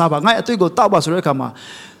သားကိုစားပါငါရဲ့အသွေးကိုတောက်ပါဆိုတဲ့အခါ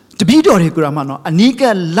မှာတပည့်တော်တွေကမှနော်အနိက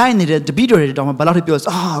လိုက်နေတဲ့တပည့်တော်တွေတောင်မှဘယ်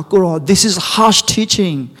လောက်ထိပြောကိုရော this is harsh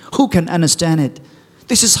teaching who can understand it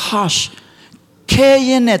this is harsh ခဲ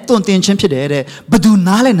ရင်နဲ့တွန့်တင်ခြင်းဖြစ်တယ်တဲ့ဘယ်သူ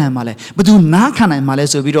နားလည်နိုင်မှာလဲဘယ်သူနားခံနိုင်မှာလဲ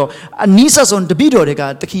ဆိုပြီးတော့အနိစ္စဆုံးတပည့်တော်တွေက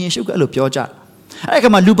သခင်ယေရှုကအဲ့လိုပြောကြတယ်အဲ့ဒီ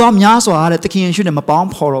ကမှာလူပေါင်းများစွာတဲ့သခင်ယေရှုနဲ့မပေါ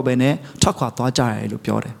င်းဖော်တော့ဘဲနဲ့ထွက်ခွာသွားကြတယ်လို့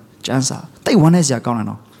ပြောတယ်ကျမ်းစာတိတ်ဝမ်းနေစရာကောင်းတယ်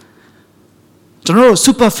နော်ကျွန်တော်တို့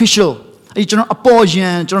superficial အဲ့ကျွန်တော်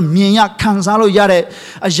အပေါ်ယံကျွန်တော်မြင်ရခံစားလို့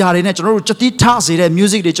ရတဲ့အရာတွေနဲ့ကျွန်တော်တို့ကြတိထားစေတဲ့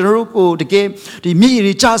music တွေကျွန်တော်တို့ကိုတကယ်ဒီမြည်ရ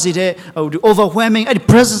ည်ချစေတဲ့ဒီ overwhelming အဲ့ဒီ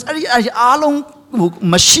presence အဲ့ဒီအားလုံး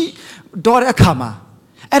မရှိတော့တဲ့အခါ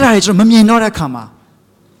မှာအဲ့ဒါတွေကျွန်တော်မမြင်တော့တဲ့အခါမှာ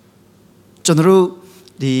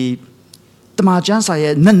ကျွန်တော်တို့ဒီတမန်ကျမ်းစာ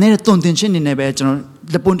ရဲ့နဲ့နဲ့တုံတင်ခြင်းနေနဲ့ပဲကျွန်တော်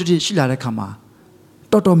လက်ပွန်တည်းရှိလာတဲ့အခါ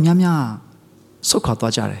မှာတော်တော်များများဆုတ်ခွာ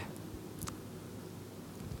သွားကြ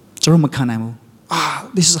တယ်ကျွန်တော်မခံနိုင်ဘူး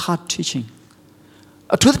this is hard teaching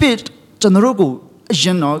အထူးသဖြင့်ကျွန်တော်တို့ကိုအရ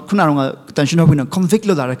င်တော့ခုနကတန်ရှင်းတော့ပြီးတော့ convict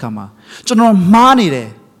လုပ်လာတဲ့အခါမှာကျွန်တော်မှားနေ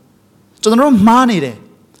တယ်ကျွန်တော်မှားနေ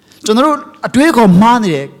တယ်ကျွန်တော်တို့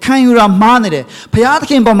အတွေးခေါ်မှားနေတယ်ခံယူတာမှားနေတယ်ဘုရား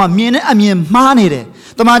သခင်ပေါ်မှာမြင်တဲ့အမြင်မှားနေတယ်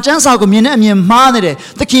တမန်ကျမ်းစာကိုမြင်တဲ့အမြင်မှားနေ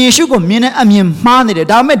တယ်သခင်ယေရှုကိုမြင်တဲ့အမြင်မှားနေတယ်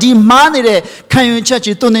ဒါပေမဲ့ဒီမှားနေတဲ့ခံယူချက်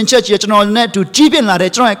ကြီးတုန်တင်ချက်ကြီးကျွန်တော်နဲ့အတူကြီးပြင်းလာတယ်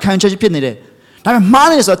ကျွန်တော်ရဲ့ခံယူချက်ကြီးဖြစ်နေတယ်ဒါပေမဲ့မှား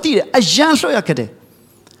နေတယ်ဆိုတော့သိတယ်အယံလွှတ်ရခဲ့တယ်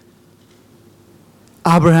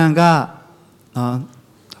အာဗြဟံ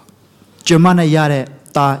ကဂျမနဲ့ရ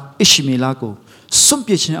တဲ့တာဣရှိမေလကိုစွန့်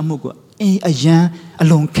ပစ်ခြင်းအမှုကိုအယံ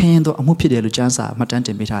အလွန်ခင်းသောအမှုဖြစ်တယ်လို့ကျမ်းစာမှတ်တမ်း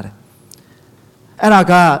တင်ပေးထားတယ်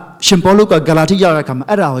အဲ့ဒါကရှင်ပေါလုကဂလာတိရောက်တဲ့အခါ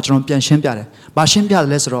မှာအဲ့ဒါကိုကျွန်တော်ပြန်ရှင်းပြတယ်။ဘာရှင်းပြတယ်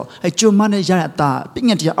လဲဆိုတော့ဂျမနဲ့ရတဲ့အတာပြည့်ည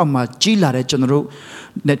က်တရားအောက်မှာကြီးလာတဲ့ကျွန်တော်တို့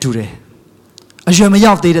နဲ့တူတယ်။အရွယ်မ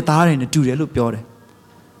ရောက်သေးတဲ့သားတွေနဲ့တူတယ်လို့ပြောတယ်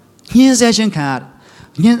။ညှင်းဆဲခြင်းခံရတယ်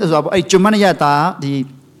။ညှင်းဆိုတော့ဂျမနဲ့ရတာဒီ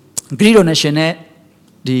Greedo Nation,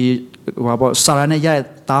 the Sarana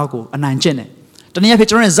Tago, a nine gene. Tania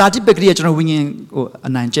picture Zati Pecria winging a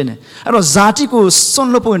nine gene. I was Zatiko,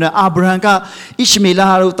 Son Lopuna, Abranca,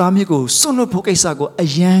 Ishmila, Tamico, Son Lopokesago, a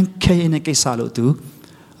young K in a Kesalo too,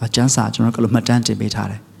 a Jansa, General Matante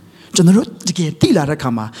Betare. General Tila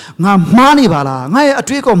Kama, Na Mani Bala, Na a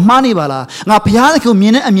trick of Mani Bala, Na Pianico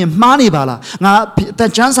Mina and Mani Bala, Na the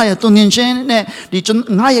Jansa Tunin,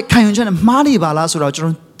 the Naya Kayan and Mani Bala, so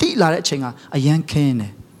Roger Tila Chinga, a young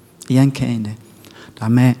cane, a young cane.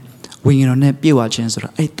 Dame, winging on a Biwa Chancellor,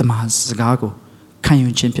 8 the Mas, Gago,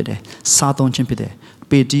 Kayan Chimpide, Saton Chimpide,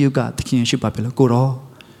 Be do you got the kingship Babylon, good all,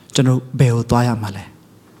 General Beo Doya Male.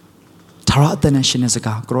 Tara the nation is a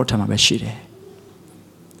gar, Grotama Bashide.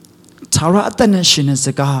 Tara the nation is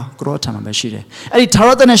a gar, Grotama Bashide. And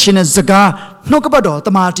Tara the nation is a gar, no cabado,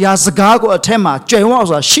 the Martia, Zagago, a tema,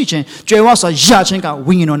 Jawasa, Shichin, Jawasa, Yachinga,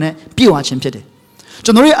 winging on it, Biwa Chimpide.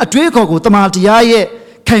 Generally, a Draco, the Martia,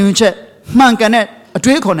 Kayunche, Mancanet, a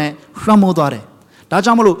Dracone, Ramodare.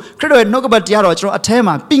 Dajamalu, Credo, no about Diaro, a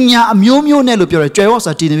tema, Pinya, a Mumio Nelupio,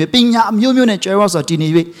 Jawasa, Dini, Pinya, a Mumio, Jawasa,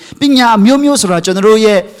 Dini, Pinya, Mumios, General,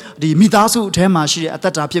 the Midasu, Tema, she at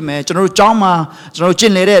that Pime, General Jama, General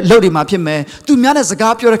Chinlere, Lodima Pime, 2 minutes a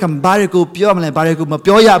gapio, and Barico, Piomle, Barico,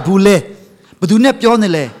 Mapioya, Bule, but do not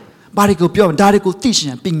Pionele, Barico, Pion, Darico,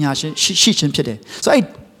 teaching, Pinya, Shichin Pide. So I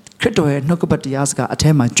Credo, no about Diasca, a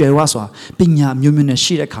tema, Jawasa, Pinya, Mumina,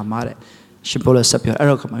 Shira Camare. Shimpola Sapio,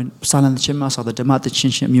 Erocom, Salan Chimas of the Demati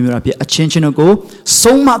Chin, Murapi, a change go,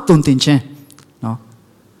 so much don't think. No.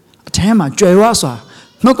 A tema, Jawasa,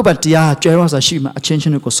 no about Dia, Jawasa, Shima, a change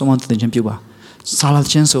go, so much to the Jimpuba. Salat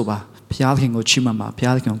Chensoba, Piaking or Chimama,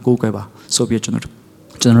 Piaking go Gaba, so be a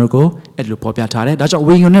general go, Edlu Popia Tare, that's a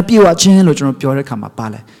wing on a Pua Chin, General Pure Kama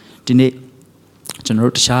Pale. Dine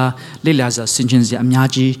General Sha, Lilaza, Sinjinzi,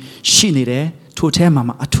 Amyaji, Shinire, two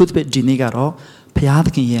temama, a toothpick dinigaro.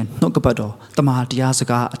 Piatkin, no cabado, the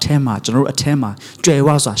Martiasaga, a tema, general a tema,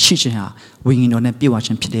 Jawasa, Shichin, winging on a Biwach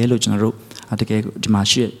and Pidelo general at the gate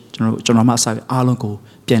Dimashi, General Massa, Alongo,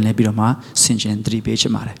 Pian Lebiroma, Sinjin, 3 page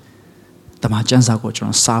mare. The Majanza go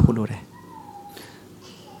General Sapulore.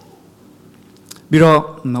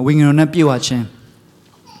 Biro, winging on a Biwachin.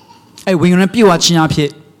 A wing on a Biwachin up here,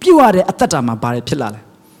 Biwade at that time, Barry Pilale.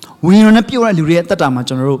 We are not pure at the time,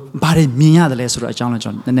 General, Barry Mia, the lesser challenge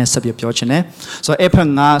on the nest of your Piochene. So,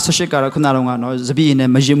 Epanga, Sashikara, Kunaranga, no, Zabi in a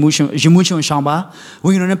Majimushon Shamba,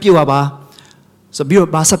 we are not pure. So, Biro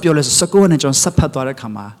Basapio is a Sako and John Sapatora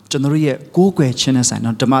Kama, General Gogue Chenes and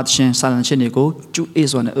Damat Chen, Salan Chenigo, 2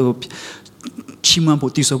 is on Chiman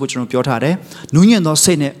Potiso, which on Piotare, Nunian no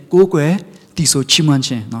Sene, Gogue, Tiso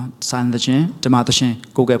Chimanchen, no, San the Chen, Damat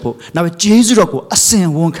Gogepo. Now, Jesu, a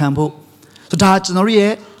sin won't campo. So, that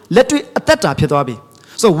General. Let me at that time,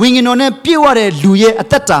 so winging on a pure Louis at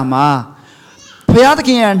that time.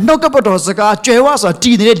 Piatkin, no capotosaca, Jawas or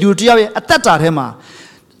T. Duty at that time.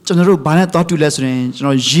 General Banet thought to less range,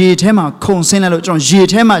 G. Tema, Consena, G.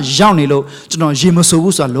 Tema, Janilo,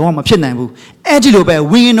 Jimususa, Loma Pinabu, Edilobe,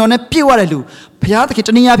 winging on a pure Lou, Piatkin,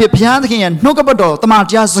 Piatkin, no capoto,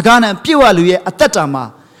 Tamatia, Sagana, pure Louis at that time.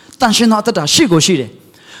 Tanshin not that she go she.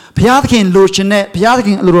 Piatkin Luchine,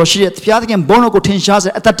 Piatkin Luroshi, Piatkin Bonoco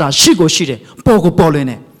Tinshas at that time, she go she, Pogo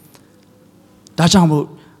Poline.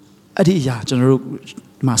 Dajamu Adia, General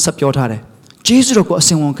Masapiotare. Jesus go a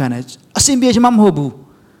sing one kind, a simbi mamhobu,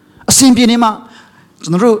 a simbi nima,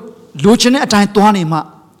 General Luchine at time 20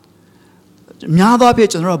 ma. Miado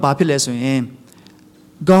General Bapiles,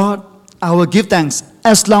 God, I will give thanks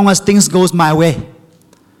as long as things goes my way.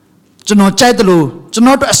 General Chadlu,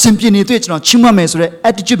 General simply need to Chima Mesre,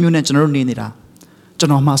 attitude unit general needed.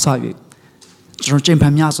 General Masavi, General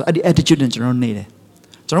Chimpamiaso, at the attitude and general needed.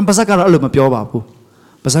 General Pasaka Aluma Piobapu,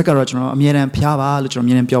 Pasaka General Miran Piava, General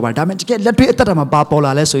Miran Piova, damage to get let me at that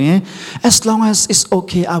Bapola lesson. As long as it's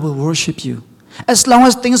okay, I will worship you. As long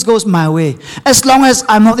as things goes my way, as long as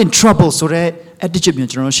I'm not in trouble, so that attitude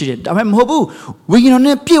general shit. I'm hobu, we on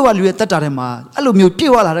a pure at Tatarema, Alumio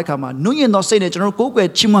Pure Arakama, no you not say the general Coque,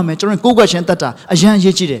 Chima, General Coque Chantata, a Jan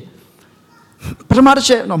Yechide.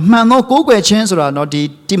 Pramatache, no man, no Coque Chancellor, not the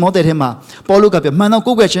Timote Hema, Poluca, man, no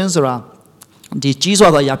Coque Chancellor, the Jesus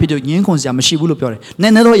of the Yapido Yinkons Yamashibu Pure,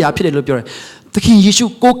 Nenero Yapide Pure. The king issue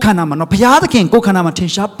Kokanama, no Piata King Kokanama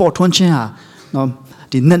Tinsha, Portoncha, no.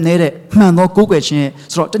 The Nere, man, no go question,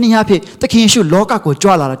 so then happy, the king should lock up with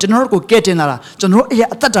Jala, General go get in a general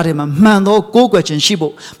Tatarima, man, no go question,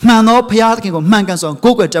 Shibo, man, no Piatkin or Manganson,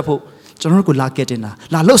 go get Japo, General good luck get in a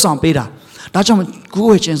La Losan Peda. That's how go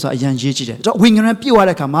questions are young Gigi. Wing and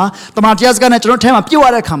pure Kama, the Matias Gana, General Tema,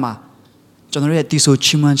 pure Kama. ကျွန်တော်ရဲ့တီ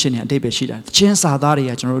ဆိုချီးမွမ်းခြင်းနဲ့အတိတ်ပဲရှိလာတယ်။ချင်းစာသားတွေက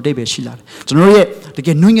ကျွန်တော်တို့အတိတ်ပဲရှိလာတယ်။ကျွန်တော်တို့ရဲ့တက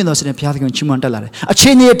ယ်နှွင့်ငင်တော်စတဲ့ဘုရားသခင်ချီးမွမ်းတက်လာတယ်။အခြေ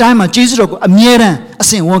အနေအတိုင်းမှာကျေးဇူးတော်ကိုအမြဲတမ်းအ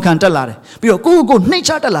စဉ်ဝန်ခံတက်လာတယ်။ပြီးတော့ကိုနှိ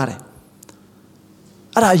မ့်ချတက်လာတယ်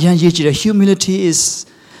။အဲ့ဒါအရင်ရေးကြည့်တယ် humility is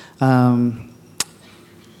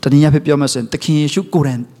တနည်းအားဖြင့်ပြောမှဆိုရင်သခင်ယေရှု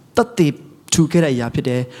ကိုယ်တိုင်တတ်သိထူခဲ့တဲ့အရာဖြစ်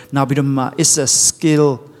တယ်။နောက်ပြီးတော့မှ is a skill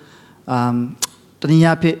တန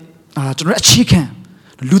ည်းအားဖြင့်ကျွန်တော်အခြေခံ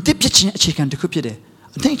လူသစ်ဖြစ်ခြင်းအခြေခံတစ်ခုဖြစ်တယ်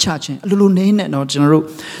အနှိမ့်ချခြင်းအလိုလိုနေနဲ့တော့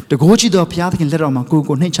ကျွန်တော်တို့တကိုးကြည့်တော့ဘုရားသခင်လက်တော်မှာ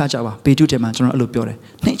ကိုနှိမ့်ချကြပါပေတုထဲမှာကျွန်တော်အဲ့လိုပြောတယ်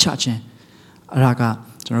နှိမ့်ချခြင်းအဲ့ဒါ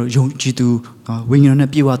ကကျွန်တော်တို့ယုံကြည်သူဝိညာဉ်နဲ့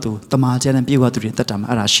ပြည့်ဝသူတမန်ကျမ်းနဲ့ပြည့်ဝသူတွေတက်တာ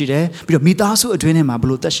မှာအဲ့ဒါရှိတယ်ပြီးတော့မိသားစုအတွင်းထဲမှာ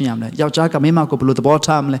ဘယ်လိုတက်ရှင်ရမလဲယောက်ျားကမိန်းမကိုဘယ်လိုသ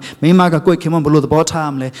ဘောထားမလဲမိန်းမကကိုယ့်ခင်မဘယ်လိုသဘော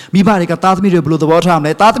ထားမလဲမိဘတွေကသားသမီးတွေဘယ်လိုသဘောထား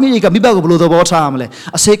မလဲသားသမီးတွေကမိဘကိုဘယ်လိုသဘောထားမလဲ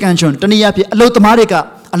အစေခံချွန်တနည်းအားဖြင့်အလုပ်သမားတွေက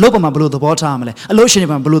အလုပ်ပေါ်မှာဘယ်လိုသဘောထားမလဲအလုပ်ရှင်တွေ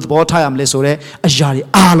မှာဘယ်လိုသဘောထားရမလဲဆိုတော့အရာ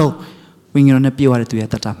တွေအားလုံးဝိညာဉ်နဲ့ပြည့်ဝတဲ့သူ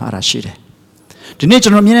ရဲ့တက်တာမှာအဲ့ဒါရှိတယ်ဒီနေ့ကျွ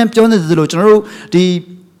န်တော်အမြဲတမ်းပြောနေသလို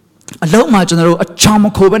ကျွန်တော်တို့ဒီအလုံးမှာကျွန်တော်တို့အချောင်မ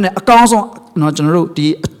ခိုးပဲနဲ့အကောင်းဆုံး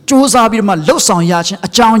ကျွန်တော်တို့ဒီစူးစမ်းပြီးတော့မှလှုပ်ဆောင်ရခြင်း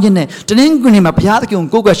အကြောင်းရင်းနဲ့တနင်္ဂနွေနေ့မှာဘုရားသခင်ကို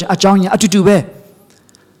ကိုးကွယ်ခြင်းအကြောင်းရင်းအတူတူပဲ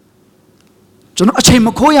ကျွန်တော်အချိန်မ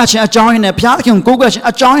ခိုးရခြင်းအကြောင်းရင်းနဲ့ဘုရားသခင်ကိုကိုးကွယ်ခြင်း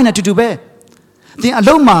အကြောင်းရင်းနဲ့အတူတူပဲသင်အ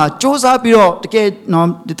လုံးမှာစူးစမ်းပြီးတော့တကယ်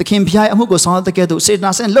သခင်ဘုရားရဲ့အမှုကိုဆောင်တဲ့ကဲ့သို့စေ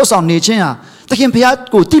တနာစင်လှုပ်ဆောင်နေခြင်းဟာသခင်ဘုရား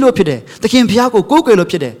ကိုတည်လို့ဖြစ်တယ်သခင်ဘုရား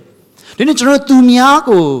ကိုကိုးကွယ်လို့ဖြစ်တယ်ဒီနေ့ကျွန်တော်တို့သူများ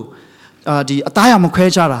ကိုဒီအသားရမခွဲ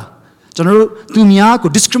ကြတာကျွန်တော်တို့သူများကို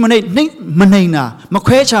discriminate မနှိမ်တာ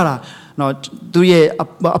မခွဲခြားတာနော်သူ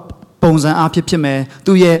ရဲ့ပုံစံအားဖြစ်မယ်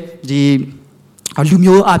သူ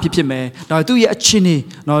ရဲ့ဒီလူမျိုးအားဖြစ်မယ်နော်သူရဲ့အခြေအနေ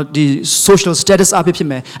နော်ဒီ social status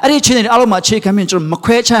အားဖြစ်မယ်အဲ့ဒီအခြေအနေတွေအားလုံးမှာအခြေခံပြီးကျွန်တော်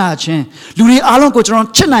မခွဲခြားရခြင်းလူတွေအားလုံးကိုကျွန်တော်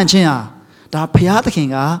ချစ်နိုင်ခြင်းဟာဒါဘုရားသ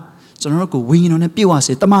ခင်ကကျွန်တော်တို့ကိုဝိညာဉ်တော်နဲ့ပြည့်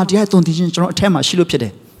ဝစေတမန်တရားသွန်သင်ခြင်းကျွန်တော်အထက်မှာရှိလို့ဖြစ်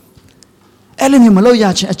တယ်အဲ့လိုမျိုးမလုပ်ရ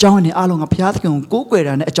ခြင်းအကြောင်းရင်းအားလုံးကဘုရားသခင်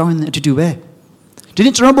ကိုကိုးကွယ်တာနဲ့အကြောင်းရင်း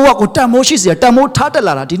အတူတူပဲဒီနေ့ကျွန်တော်ဘဝကိုတန်မိုးရှိစေတန်မိုးထား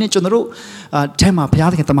တက်လာတာဒီနေ့ကျွန်တော်တို့အဲမှာဘု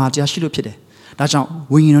ရားသခင်တမန်တရားရှိလို့ဖြစ်တယ်ဒါကြောင့်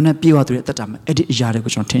ဝိညာဉ်တော်နဲ့ပြည့်ဝသူရဲ့အသက်တာမှာအဲ့ဒီအရာတွေ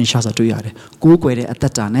ကိုကျွန်တော်ထင်ရှားစွာတွေ့ရတယ်ကိုးကွယ်တဲ့အ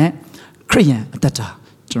သက်တာနဲ့ခရိယန်အသက်တာ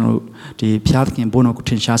ကျွန်တော်တို့ဒီဘုရားသခင်ဘုန်းတော်ကို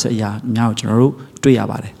ထင်ရှားစေအရာများကိုကျွန်တော်တို့တွေ့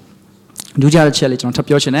ရပါတယ်ဒုတိယတစ်ချက်လေးကျွန်တော်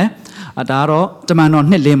ထပ်ပြောချင်တယ်ဒါကတော့တ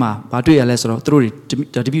မန်တော်နှစ်လင်းမှာဗာတွေ့ရလဲဆိုတော့သူတို့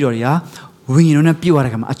တွေတပည့်တော်တွေကဝိညာဉ်တော်နဲ့ပြည့်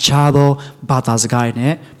ဝတဲ့ခါမှာအခြားသောဘာသာစကားတွေ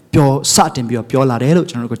နဲ့ပြောစတင်ပြီးတော့ပြောလာတယ်လို့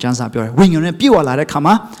ကျွန်တော်တို့ကကျမ်းစာပြောတယ်ဝိညာဉ်နဲ့ပြည့်ဝလာတဲ့ခါ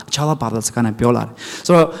မှာအခြားသောဘာသာစကားနဲ့ပြောလာ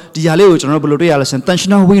တယ်ဆိုတော့ဒီဟာလေးကိုကျွန်တော်တို့ဘယ်လိုတွေ့ရလဲဆိုရင်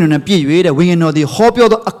တန်ရှင်သောဝိညာဉ်နဲ့ပြည့်၍တဲ့ဝိညာဉ်တော်သည်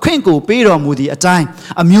ဟောပြောသောအခွင့်ကိုပေးတော်မူသည့်အတို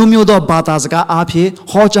င်းအမျိုးမျိုးသောဘာသာစကားအားဖြ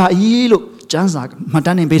င့်ဟောကြား၏လို့ကျမ်းစာမှတ်တ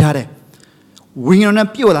မ်းတင်ပေးထားတယ်ဝိညာဉ်နဲ့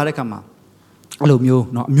ပြည့်ဝလာတဲ့ခါမှာအဲ့လို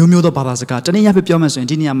မျိုးเนาะအမျိုးမျိုးသောဘာသာစကားတနည်းအားဖြင့်ပြောမယ်ဆို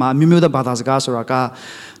ရင်ဒီနေရာမှာအမျိုးမျိုးသောဘာသာစကားဆိုတာက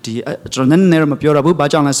ဒီကျွန်တော်နည်းနည်းမပြောတော့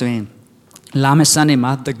ဘူးဘာကြောင့်လဲဆိုရင်လာမယ့် Sunday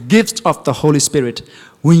မှာ the gift of the Holy Spirit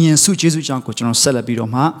ဝိညာဉ်စုကျေးဇူးကြောင့်ကိုကျွန်တော်ဆက်လက်ပြီးတော့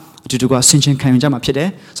မှအတူတူကဆင်ခြင်ခံယူကြမှာဖြစ်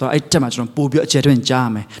တယ်ဆိုတော့အဲ့တက်မှာကျွန်တော်ပို့ပြီးအကျယ်တွင်ကြားရ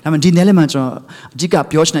မယ်ဒါပေမဲ့ဒီနေ့လည်းမှကျွန်တော်အဓိက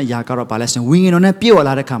ပြောချင်တဲ့အရာကတော့ဗာလဲဆိုရင်ဝိညာဉ်တော်နဲ့ပြည့်ဝ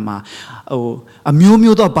လာတဲ့ခါမှာဟိုအ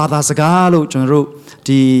မျိုးမျိုးသောဘာသာစကားလို့ကျွန်တော်တို့ဒီ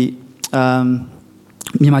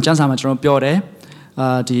မြန်မာကျမ်းစာမှာကျွန်တော်ပြောတယ်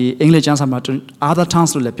ဒီအင်္ဂလိပ်ကျမ်းစာမှာ other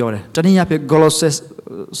tongues လို့လည်းပြောတယ်တနည်းအားဖြင့် glosses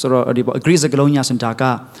ဆိုတော့ဒီပေါ့ Greek စကားလုံးညာစင်တာက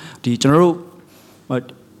ဒီ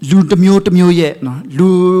ကျွန်တော်တို့လူတစ်မျိုးရဲ့နော်လူ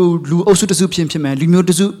အုပ်စုတစ်စုဖြစ်မယ်လူ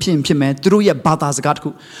မျိုးတစ်စုဖြစ်မယ်သူတို့ရဲ့ဘာသာစကား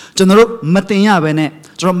တစ်ခုကျွန်တော်တို့မတင်ရဘဲနဲ့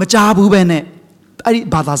ကျွန်တော်မကြားဘူးပဲနဲ့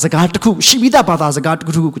အဲ့ဒီဘာသာစကားတစ်ခုရှိပြီးသားဘာသာစကား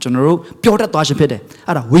တစ်ခုကိုကျွန်တော်တို့ပြောတတ်သွားခြင်းဖြစ်တယ်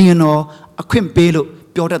အဲ့ဒါဝိညာဉ်တော်အခွင့်ပေးလို့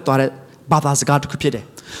ပြောတတ်သွားတဲ့ဘာသာစကားတစ်ခုဖြစ်တယ်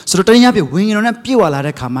ဆိုတော့တနည်းအားဖြင့်ဝိညာဉ်တော်နဲ့ပြည့်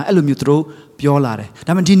ဝလာတဲ့ခါမှာအဲ့လိုမျိုးသူတို့ပြောလာ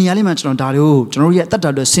တယ်ဒါပေမဲ့ဒီနေရာလေးမှာကျွန်တော်ဒါတွေကိုကျွန်တော်တို့ရဲ့အ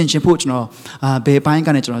သက်တာတွေဆင်ခြင်ဖို့ကျွန်တော်ဘယ်ပိုင်းက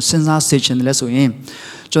နေကျွန်တော်စဉ်းစားစေချင်တယ်လဲဆို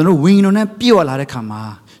ရင်ကျွန်တော်တို့ဝိညာဉ်တော်နဲ့ပြည့်ဝလာတဲ့ခါ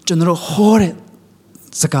မှာကျွန်တော်တို့ဟောတဲ့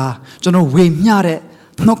စကားကျွန်တော်ဝေမျှ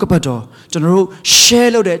တဲ့နှုတ်ကပတ်တော်ကျွန်တော်တို့ share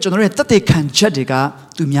လုပ်တဲ့ကျွန်တော်တို့ရဲ့တသက်ခံချက်တွေ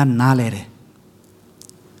ကသူများနားလဲ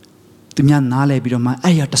တယ်သူများနားလဲပြီးတော့မှ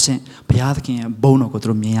အဲ့ရတဆင့်ဘုရားသခင်ရဲ့ဘုန်းတော်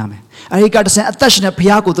ကိုသူတို့မြင်ရမယ်အဲ့ဒီကတဆင့်အသက်ရှင်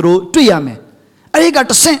တဲ့ဘုရားကိုသူတို့တွေ့ရမယ်အဲ့ဒီ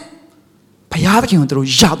ကတဆင့်ဘုရားသခင်ကိုသူတို့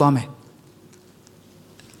ရသွားမယ်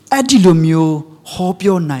အဲ့ဒီလိုမျိုးဟော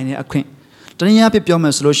ပြောနိုင်တဲ့အခွင့်တနည်းအားဖြင့်ပြောမ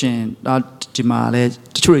ယ်ဆိုလို့ရှိရင်ဒီမှာလဲ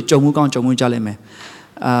တချို့တွေကြုံမှုကောင်းကြုံမှုကြလိမ့်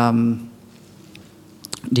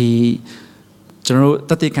မယ်ဒီကျွန်တော်တို့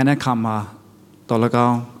တသက်ခံတဲ့ခါမှာတော်လကော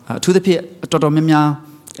င်းအထူးသဖြ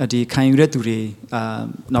င့်တော်တော်များများဒီခံယူတဲ့သူ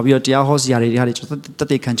တွေနောက်ပြီးတော့တရားဟောစရာတွေကျွန်တော်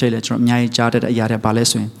တသက်ခံချက်လဲကျွန်တော်အများကြီးကြားတတ်တဲ့အရာတွေပါလဲ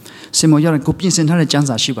ဆိုရင်စင်မော်ရောက်တဲ့ကိုပြင်ဆင်ထားတဲ့ကျမ်း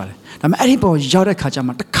စာရှိပါတယ်ဒါပေမဲ့အဲ့ဒီပေါ်ရောက်တဲ့ခါကျ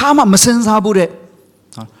မှတခါမှမစင်စားဘူးတဲ့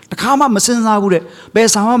တခါမှမစင်စားဘူးတဲ့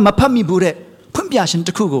ဘယ်စာမှမဖတ်မိဘူးတဲ့ဖွင့်ပြရှင်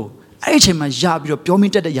တစ်ခုကိုအဲ့ဒီအချိန်မှာ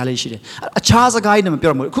ရပြီးတော့ပြောမိတတ်တဲ့ຢာလေးရှိတယ်အခြားစကားကြီးနဲ့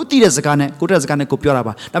မပြောရဘူးအခုတည်တဲ့စကားနဲ့ကိုတဲ့စကားနဲ့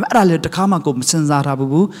ကိုပြောတာပါဒါပေမဲ့အဲ့ဒါလည်းတခါမှကိုမစင်စား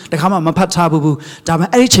ထားဘူးတခါမှမဖတ်ထားဘူးဒါပေမဲ့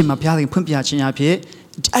အဲ့ဒီအချိန်မှာဘုရားသခင်ဖွင့်ပြခြင်းအဖြစ်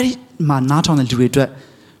အဲ့ဒီ မှာနားထောင်တဲ့လူတွေအတွက်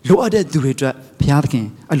လိုအပ်တဲ့သူတွေအတွက်ဘုရားသခင်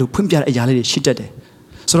အဲ့လိုဖွင့်ပြတဲ့အရာလေးတွေရှိတတ်တယ်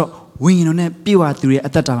ဆိုတော့ဝိညာဉ်တော်နဲ့ပြေဝသူတွေအ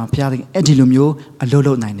သက်တာမှာဘုရားသခင်အဲ့ဒီလိုမျိုး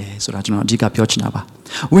အလုပ်လုပ်နိုင်တယ်ဆိုတာကျွန်တော်အဓိ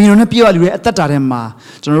ကပြောချင်တာပါဝိညာဉ်တော်နဲ့ပြေဝလူတွေအသက်တာထဲမှာ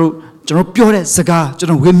ကျွန်တော်ပြောတဲ့စကား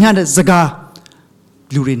ကျွန်တော်ဝေမျှတဲ့စ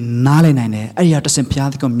ကားလူတွေနားလည်နိုင်တယ်အဲ့ဒီဟာတစင်ဘုရား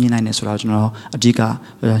သခင်မြင်နိုင်တယ်ဆိုတာကျွန်တော်အဓိက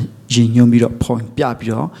ရည်ညွှ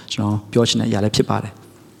န်းပြီးတော့ဖော်ပြပြီးတော့ကျွန်တော်ပြောချင်တဲ့အရာလေးဖြစ်ပါတယ်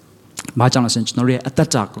။ဘာကြောင့်လဲဆိုရင်ကျွန်တော်ရဲ့အ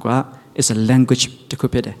သက်တာက is a language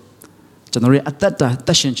တစ်ခုဖြစ်တယ်။ကျွန်တော်ရဲ့အသက်တာ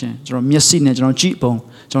တက်ရှင်ချင်းကျွန်တော်မျက်စိနဲ့ကျွန်တော်ကြည့်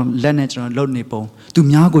ပုံကျွန်တော်လက်နဲ့ကျွန်တော်လှုပ်နေ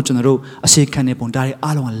ပုံသူများကိုကျွန်တော်တို့အစေခံနေပုံဒါတွေ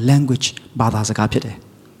အားလုံးက language ဘာသာစကားဖြစ်တယ်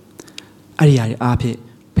။အဲ့ဒီအရာတွေအားဖြ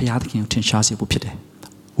င့်ဘုရားသခင်ကိုထင်ရှားစေဖို့ဖြစ်တယ်။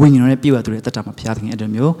ဝိညာဉ်တော်နဲ့ပြည့်ဝသူတွေအသက်တာမှာဘုရားသခင်အဲ့လို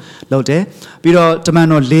မျိုးလုပ်တယ်ပြီးတော့တမန်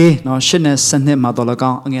တော်၄နော်၈နဲ့7နှစ်မှာတော်လ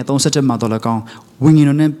ကောင်းအငယ်37မှာတော်လကောင်းဝိညာဉ်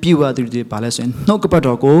တော်နဲ့ပြည့်ဝသူတွေပါလဲဆိုရင်နှုတ်က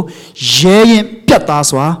ပတ်တော်ကိုရဲရင်ပြတ်သား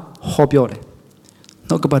စွာဟောပြော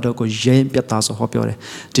တယ်နှုတ်ကပတ်တော်ကိုရဲရင်ပြတ်သားစွာဟောပြောတယ်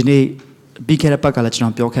ဒီနေ့ပြီးခဲ့တဲ့ပတ်ကလည်းကျွန်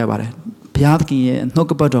တော်ပြောခဲ့ပါတယ်ဘုရားသခင်ရဲ့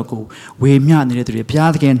နှုတ်ကပတ်တော်ကိုဝေမျှနေတဲ့သူ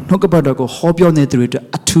တွေဘုရားသခင်နှုတ်ကပတ်တော်ကိုဟောပြောနေတဲ့သူတွေအတွက်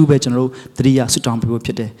အထူးပဲကျွန်တော်တို့သတိရဆွတောင်းပေးဖို့ဖြ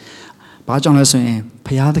စ်တယ်ဘာကြောင့်လဲဆိုရင်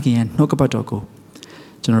ဘုရားသခင်ရဲ့နှုတ်ကပတ်တော်ကို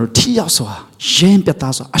ကျွန်တော်တို့ထိရောက်စွာရ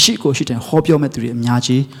င်းပြတ်သားစွာအရှိကိုရှိတဲ့ဟောပြောမဲ့သူတွေအများ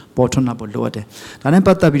ကြီးပေါ်ထွန်းလာဖို့လိုအပ်တယ်။ဒါနဲ့ပ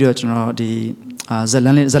တ်သက်ပြီးတော့ကျွန်တော်ဒီဇလ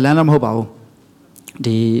န်လည်းမဟုတ်ပါဘူး။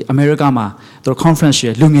ဒီအမေရိကမှာသူတို့ conference ရှိတ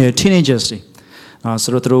ယ်လူငယ် teenagers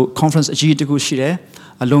တွေဆိုတော့သူတို့ conference အကြီးတစ်ခုရှိတယ်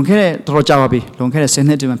။လွန်ခဲ့တဲ့တော်တော်ကြာပါပြီ။လွန်ခဲ့တဲ့10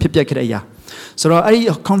နှစ်တည်းမှာဖြစ်ပျက်ခဲ့တဲ့အရာ။ဆိုတော့အဲ့ဒီ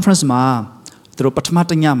conference မှာသူတို့ပထမ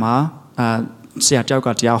တစ်ညမှာဆရာတယောက်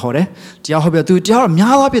ကတရားဟောတယ်တရားဟောပြီးသူတရားတော့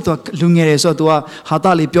များသွားပြီသူကလူငယ်တယ်ဆိုတော့သူကဟာ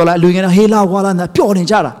တာလေးပြောလိုက်လူငယ်တော့ဟေးလာဝါလာနဲ့ပျော်နေ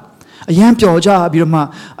ကြတာအရန်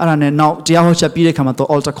ပျော်ကြပြီးတော့မှအဲ့ဒါနဲ့နောက်တရားဟောချက်ပြီးတဲ့ခါမှာသူ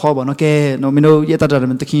altar call ပေါ့နော်ကဲမင်းတို့ရတတ်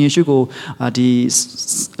တယ်သခင်ယေရှု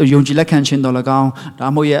ကိုဒီယုံကြည်လက်ခံခြင်းတော်၎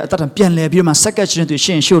င်းဒါမှမဟုတ်ရဲ့အသက်တာပြန်လဲပြီးတော့မှစက္ကန့်ချ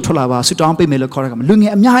င်းသူရှင်ရှုထွက်လာပါဆူတောင်းပေးမယ်လို့ခေါ်တဲ့ခါမှာလူ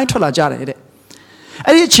ငယ်အများကြီးထွက်လာကြတယ်တဲ့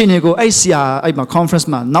အဲ့ဒီအချိန်တွေကိုအဲ့ဆရာအဲ့မှာ conference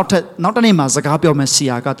မှာနောက်တစ်နေ့မှာစကားပြောမယ်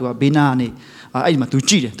ဆရာကသူကဘေးနားကနေအဲ့ဒီမှာ तू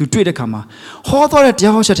ကြည့်တယ် तू တွေ့တဲ့ခါမှာဟောတော့တဲ့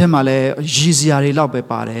တရားဟောချက်ထဲမှာလည်းရည်စရာတွေလောက်ပဲ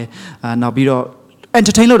ပါတယ်နောက်ပြီးတော့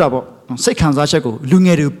entertain လုပ်တာပေါ့စိတ်ခံစားချက်ကိုလူ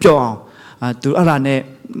ငယ်တွေကိုပျော်အောင်သူအဲ့ဒါ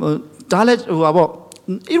နဲ့ဒါလည်းဟိုပါပေါ့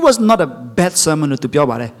it was not a bad sermon လို့ तू ပြော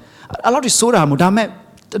ပါတယ်အဲ့လောက်ဒီဆိုတာမို့ဒါ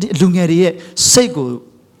မဲ့လူငယ်တွေရဲ့စိတ်ကို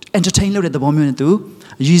entertain လုပ်တဲ့သဘောမျိုးနဲ့ तू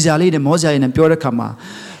ရည်စရာလေးနဲ့မောစရာလေးနဲ့ပြောတဲ့ခါမှာ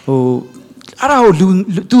ဟိုအဲ့ဒါ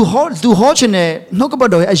ကိုသူဟောချင်တဲ့နှုတ်ကပတ်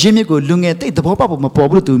တော်ရဲ့အရင်းမြစ်ကိုလူငယ်တိတ်သဘောပေါက်ဖို့မပေါ်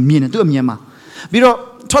ဘူးလို့ तू မြင်တယ် तू အမြင်မှာပြီးတော့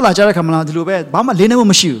ထွက်လာကြတဲ့ခါမှာဒီလိုပဲဘာမှလေးနေ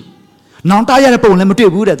မှုမရှိဘူး။နောင်တရတဲ့ပုံလည်းမတွေ့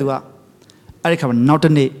ဘူးတဲ့သူကအဲ့ဒီခါမှာနောက်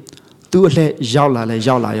တစ်နေ့သူ့အလှည့်ရောက်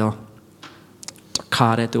လာ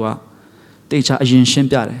ရောခါတဲ့သူကတိတ်ချအရင်ရှင်း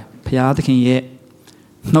ပြတယ်ဘုရားသခင်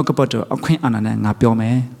ရဲ့နှုတ်ကပတ်တော်အခွင့်အာဏာနဲ့ငါပြောမ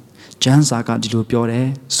ယ်။ကျမ်းစာကဒီလိုပြောတယ်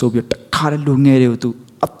ဆိုပြီးတခါတဲ့လူငယ်တွေကိုသူ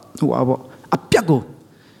ဟိုပါပေါ့အပြက်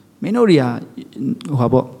ကိုမင်းတို့တွေကဟိုပါ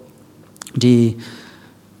ပေါ့ဒီ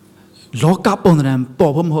လောက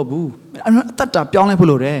ပုံစံပေါ်ဖို့မဟုတ်ဘူးအတတ်တာပြောင်းလဲဖို့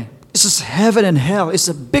လိုတယ် It's just heaven and hell it's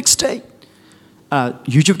a big state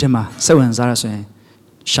YouTube ထဲမှာစဝင်စားရဆို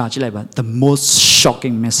ရင်ရှာကြည့်လိုက်ပါ the most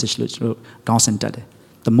shocking message လို့ကျွန်တော်ကောင်းစင်တက်တယ်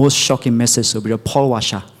the most shocking message ဆိုပြီးတော့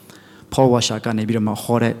Paul Washer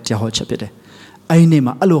ကနေပြီးတော့မှဟောတဲ့တရားဟောချက်ဖြစ်တယ်အဲ့ဒီ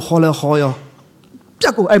နေ့မှာအဲ့လိုဟောလဲဟော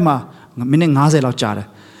ရောပြက်ကိုအဲ့မှာမိနစ်90လောက်ကြာ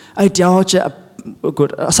တယ်အဲ့တရား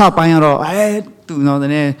ဟောချက်အစပိုင်းကတော့သူတော့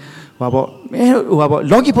နည်း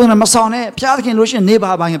ဟိုပါလောကီပုံစံမဆောင်နဲ့ဖျားသခင်လို့ရှိရင်နေ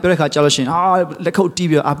ပါပိုင်းပြောတဲ့ခါကြောက်လို့ရှိရင်လက်ခုပ်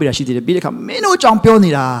တီးပြီးအားပေးတာရှိသေးတယ်ပြီးတဲ့ခါမင်းတို့အကြော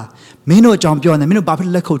င်းပြောနေတာမင်းတို့အကြောင်းပြောနေမ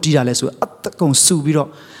င်းတို့ဘာဖြစ်လက်ခုပ်တီးတာလဲဆိုအတ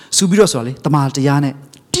ကုံစူပြီးတော့ဆိုတာလေတမန်တရား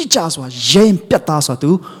နဲ့တိကျစွာရင်ပြတ်သား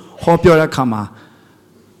စွာသူဟောပြောတဲ့ခါမှာ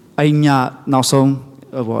အဲ့ည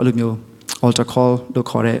နောက်ဆုံးဟိုအဲ့လိုမျိုး altar call လို့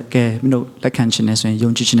ခေါ်တဲ့ကဲမင်းတို့လက်ခံခြင်းနဲ့ဆိုရင်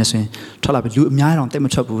ယုံကြည်ခြင်းနဲ့ဆိုရင်ထွက်လာပြီလူအများကြီးတော့တိတ်မ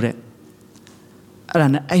ထွက်ဘူးတဲ့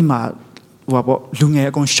အဲ့ဒါနဲ့အဲ့မှာဟိုပါလူငယ်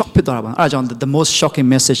အကုန် shock ဖြစ်သွားတာပါအဲ့ဒါကြောင့် the most shocking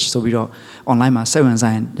message ဆိုပြီးတော့ online မှာစိတ်ဝင်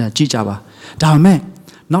စားရင်ကြည့်ကြပါဒါပေမဲ့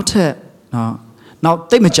နောက်ထပ်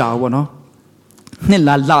နောက်တိတ်မကြောက်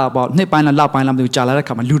ဘူးပေါ့နော်နှစ်ပိုင်းလမသိဘူးကြာလာတဲ့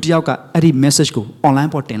ခါမှာလူတယောက်ကအဲ့ဒီ message ကို online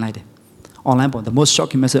ပေါ်တင်လိုက်တယ် online ပေါ် the most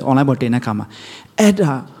shocking message online ပေါ်တင်တဲ့ခါ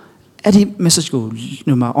မှာအဲ့ဒီ message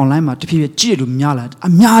ကိုဒီမှာ online မှာတဖြည်းဖြည်းကြည့်ရလို့များလာ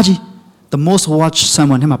အများကြီးthe most watched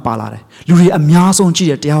sermon ထဲမှာပါလာတယ်လူတွေအများဆုံးကြ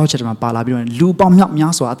ည့်တဲ့တရားဟောချက်တွေမှာပါလာပြီးတော့လူပေါ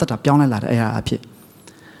င်းများစွာအသက်တာပြောင်းလဲလာတဲ့အဲ့ဒါအဖြစ်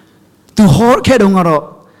သူဟောခဲ့တော့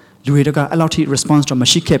ကတော့လူတွေကအဲ့လောက်ထိ response တော့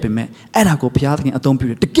မရှိခဲ့ပေမဲ့အဲ့ဒါကိုဘုရားသခင်အသုံး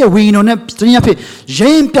ပြုတယ်တကယ်ဝိညာဉ်တော်နဲ့တနည်းအားဖြင့်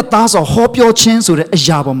ရင်ပြတ်သားစွာဟောပြောခြင်းဆိုတဲ့အရာ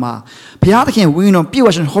ပေါ်မှာဘုရားသခင်ဝိညာဉ်တော်ပြည့်ဝ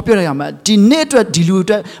ခြင်းဟောပြောတဲ့အခါမှာဒီနေ့အတွက်ဒီလူအ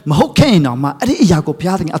တွက်မဟုတ်ခဲ့ရင်တော့မှအဲ့ဒီအရာကိုဘု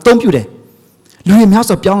ရားသခင်အသုံးပြုတယ်လူ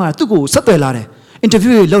တွေများစွာပြောင်းလာတယ်သူ့ကိုဆက်သွယ်လာတယ်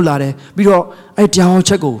interview တွေလုပ်လာတယ်ပြီးတော့အဲ့တရားဟော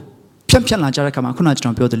ချက်ကိုဖြန့်လာကြတဲ့ခါမှာခုနက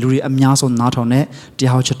ကျွန်တော်ပြောတဲ့လူတွေအများဆုံးနားထောင်တဲ့တ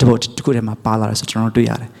ရားဟောချက်တစ်ခုထဲမှာပါလာတယ်ဆို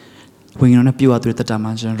ကျွန်တော်တို့တွေ့ရတယ် ဝိညာဉ်နဲ့ပြည့်ဝတဲ့တတ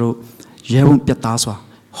မှာကျွန်တော်တို့ရဲဘုံပြတ်သား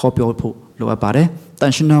စွာဟောပြောဖို့လိုအပ်ပါတယ်တ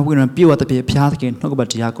န်ရှင်တော်ဝိညာဉ်ပြည့်ဝတဲ့ဘုရားသခင်နှုတ်က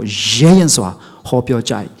ပတ်တရားကိုရဲရင်စွာ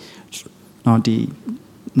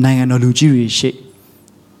ဟောပြောကြနော်ဒီနိုင်ငံတော်လူကြီး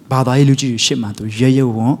တွေရှေ့ဘာသာရေးလူကြီးတွေရှေ့မှာသူရဲရဲ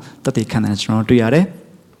ဝံတသက်ခံတယ်ကျွန်တော်တွေ့ရတယ်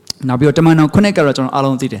နောက်ပြီးတော့တမန်တော်ခုနှစ်ကတော့ကျွန်တော်အား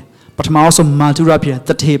လုံးသိတယ်ပထမဆုံးမာတူရာဖြစ်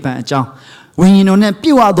တဲ့တထေပံအကြောင်းဝိညာဉ်တော်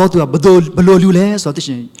နဲ့ပြည့်ဝသောသူကဘလို့လူလဲ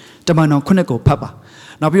ဆိုတော့သိရှင်တမန်တော်ခုနှစ်ကို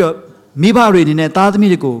ဖတ်ပါနောက်ပြီးတော့မိဘတွေအနေနဲ့သားသ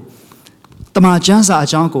မီးတွေကိုတမန်ကျမ်းစာ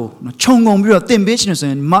အကြောင်းကိုခြုံငုံပြီးတော့သင်ပေးခြင်းဆို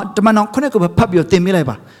ရင်တမန်တော်ခုနှစ်ကိုဖတ်ပြီးတော့သင်ပေးလိုက်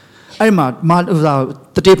ပါအဲ့ဒီမှာ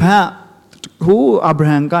တထေပံဟိုအာဗြ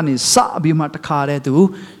ဟံကနေစပြီးမှတခါတ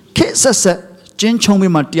ည်းသူခေတ်ဆက်ဆက်ကျင်းချုံ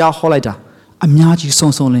ပြီးမှတရားဟောလိုက်တာအများကြီးစုံ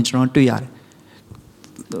စုံလင်ကျွန်တော်တွေ့ရ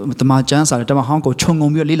တယ်တမန်ကျမ်းစာတမန်ဟောင်းကိုခြုံငုံ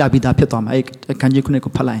ပြီးလေ့လာပြီးသားဖြစ်သွားမှာအဲ့ခန်းကြီးခုနှစ်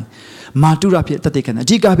ကိုဖတ်လိုက်မာတုရဖြစ်တသက်ခံတယ်အ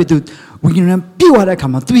ဓိကဖြစ်သူဝိညာဉ်နဲ့ပြည့်ဝတဲ့အခါ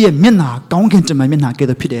မှာသူ့ရဲ့မျက်နှာကောင်းကင်တမန်မျက်နှာ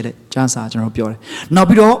ကဲ့သို့ဖြစ်တယ်တဲ့ကျမ်းစာကျွန်တော်ပြောတယ်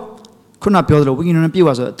နောက်ပြီးတော့ခုနပြောသလိုဝိညာဉ်နဲ့ပြည့်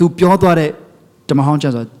ဝဆိုသူပြောသွားတဲ့တမန်ဟော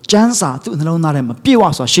င်းကျမ်းဆိုကျမ်းစာသူ့နှလုံးသားထဲမှာပြည့်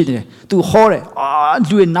ဝဆိုတာရှိတယ်သူဟောတယ်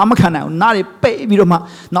လူတွေနားမခံနိုင်ဘူးနား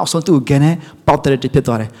တွေပိတ်ပြီးတော့မှနောက်ဆုံးသူ့ကိုဂန်နဲ့ပေါက်တဲ့ဖြစ်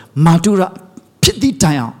သွားတယ်မာတုရဖြစ်သည့်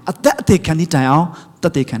တိုင်အောင်အသက်အသေးခံသည့်တိုင်အောင်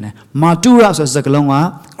တသက်ခံတယ်မာတူရာဆိုတဲ့စကားလုံးက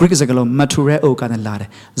Greek စကားလုံး matureo ကနေလာတယ်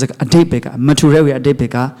အဓိပ္ပာယ်က matureo ရဲ့အဓိပ္ပာယ်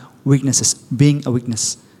က weaknesses being a weakness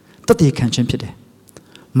တသက်ခံခြင်းဖြစ်တယ်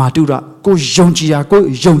မာတူရာကိုယုံကြည်ရာ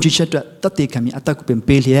ကိုယုံကြည်ချက်အတွက်တသက်ခံပြီးအသက်ကို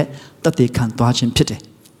ပင်ပေးလျက်တသက်ခံသွားခြင်းဖြစ်တယ်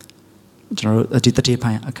ကျွန်တော်တို့ဒီတတိ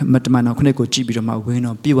ဖိုင်မတမန်တော်ခုနှစ်ကိုကြည့်ပြီးတော့မှဝင်း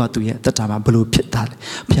တော်ပြေဝသူရဲ့အသက်တာမှာ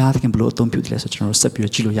ဘလို့ဖြစ်တာလဲဘုရားသခင်ဘလို့အသုံးပြုတယ်လဲဆိုကျွန်တော်တို့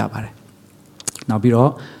ဆက်ပြီးကြည့်လို့ရပါတယ်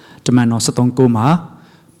နောက်ပြီးတော့တမန်တော်73ကိုမှာ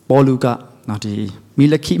ပေါလုက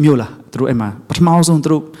နောက်ဒီမိလခိမြို့လာသူတို့အဲ့မှာပထမဆုံးသူ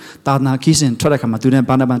တို့တာနာခီးစင်ထွက်တဲ့ခါမှာသူ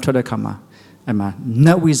နဲ့ဘာနာဘန်ထွက်တဲ့ခါမှာအဲ့မှာ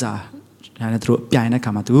နတ်ဝိဇာနဲ့သူတို့ပြိုင်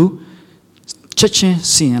တဲ့ခါမှာသူချက်ချ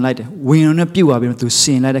င်းစီရင်လိုက်တယ်ဝင်ရုံနဲ့ပြုတ်သွားပြီးတော့သူ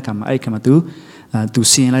စီရင်လိုက်တဲ့ခါမှာအဲ့ဒီခါမှာသူ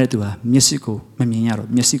စီရင်လိုက်တဲ့သူဟာမျက်စိကိုမမြင်ရတော့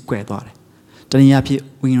မျက်စိကွယ်သွားတယ်တနည်းအားဖြင့်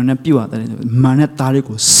ဝင်ရုံနဲ့ပြုတ်သွားတဲ့မာနဲ့သားလေး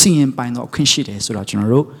ကိုစီရင်ပိုင်တော့အခွင့်ရှိတယ်ဆိုတော့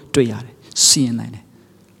ကျွန်တော်တို့တွေ့ရတယ်စီရင်နိုင်တယ်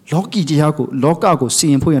လောကီတရားကိုလောက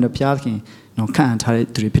ကိုစီရင်ဖို့ရတဲ့ဘုရားသခင်နော်ခံထား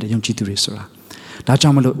တဲ့သူတွေဖြစ်တဲ့ယုံကြည်သူတွေဆိုတာဒါကြော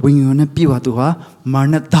င့်မလို့ဝိညာဉ်နဲ့ပြည့်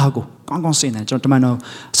ဝသူဟာမာနသားကိုကောင်းကောင်းစိတ်နေကျွန်တော်တမန်တော်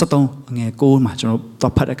73ငယ်6မှာကျွန်တော်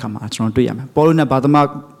တော့ဖတ်တဲ့အခါမှာကျွန်တော်တွေ့ရမယ်ပေါလုနဲ့ဘာသ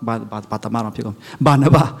မတော့ဖြစ်ကုန်ဘာန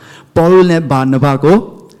ဘာပေါလုနဲ့ဘာနဘာကို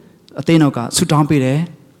အသိနောက်ကဆူတောင်းပေး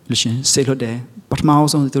တယ်လို့ရှင်စေလွတ်တယ်ပထ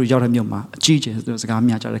မဆုံးသူတို့ရောက်တဲ့မြို့မှာအကြီးကျယ်စကား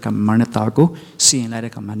များကြတဲ့အခါမှာမာနသားကိုစီရင်လိုက်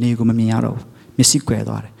တဲ့အခါမှာနေကိုမမြင်ရတော့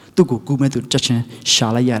ဘူးမျက်စိကွယ်သွားတယ်သူ့ကိုကူးမဲ့သူချက်ချင်းရှာ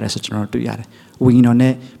လိုက်ရတယ်ဆိုကျွန်တော်တွေ့ရ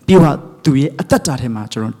တယ်ဝိညာဉ်တော်နဲ့ပြည့်ဝသူရဲ့အသက်တာထဲမှာ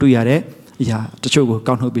ကျွန်တော်တွေ့ရတဲ့အရာတချို့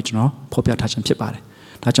ကိုကောက်နှုတ်ပြီးကျွန်တော်ဖော်ပြထားခြင်းဖြစ်ပါ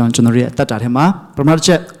တယ်ဒါကြောင့်ကျွန်တော်ရဲ့အသက်တာထဲမှာပထမ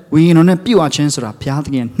တစ်ချက်ဝိညာဉ်တော်နဲ့ပြည့်ဝခြင်းဆိုတာဘုရားသ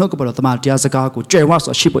ခင်နှုတ်ကပတ်တော်တမန်တရားစကားကိုကြွယ်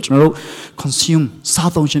ဝစွာရှိဖို့ကျွန်တော်တို့ consume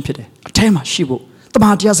စားသုံးခြင်းဖြစ်တယ်အထဲမှာရှိဖို့တမ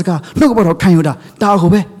န်တရားစကားနှုတ်ကပတ်တော်ခံယူတာဒါကို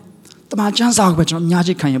ပဲတမန်ကျမ်းစာကိုပဲကျွန်တော်အများ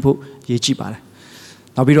ကြီးခံယူဖို့ရည်ကြည်ပါတယ်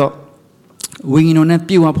နောက်ပြီးတော့ဝိညာဉ်တော်နဲ့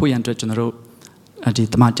ပြည့်ဝဖို့ရန်အတွက်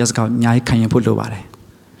ကျွန်တော်တို့ဒီတမန်တရားစကားအများကြီးခံယူဖို့လိုပါတယ်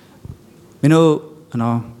မင်းတို့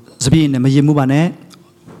နော်စပင်းနဲ့မရင်မှုပါနဲ့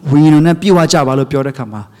ဝိညာဉ်တော်နဲ့ပြည့်ဝကြပါလို့ပြောတဲ့ခါ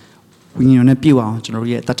မှာဝိညာဉ်တော်နဲ့ပြည့်ဝအောင်ကျွန်တော်တို့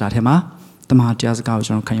ရဲ့တတ်တာထဲမှာတမန်တရားစကားကို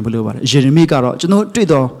ကျွန်တော်ခံယူဖို့လိုပါတယ်ယေရမိကတော့ကျွန်တော်တွေ့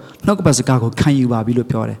တော့နှုတ်ကပတ်စကားကိုခံယူပါ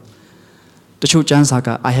ပြီလို့ပြောတယ်တချို့ကျမ်းစာက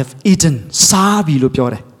I have eaten စားပြီလို့ပြော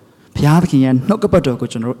တယ်ဘုရားသခင်ရဲ့နှုတ်ကပတ်တော်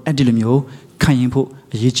ကိုကျွန်တော်တို့အဲ့ဒီလို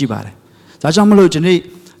မျိုးခံယူဖို့အရေးကြီးပါတယ်ဒါကြောင့်မလို့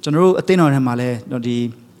ကျွန်တော်တို့အသိတော်ထဲမှာလ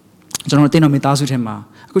ည်းဒီကျွန်တော်အသိတော်မိသားစုထဲ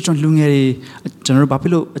မှာအခုကျွန်တော်လူငယ်တွေကျွန်တော်တို့ဘာဖြ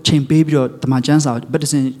စ်လို့အချိန်ပေးပြီးတော့တမန်ကျမ်းစာဘက်တ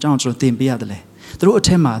စင်ကျွန်တော်သင်ပေးရတယ်လဲသူတို့အထ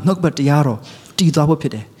က်မှာနှုတ်ကပတ်တရားတော်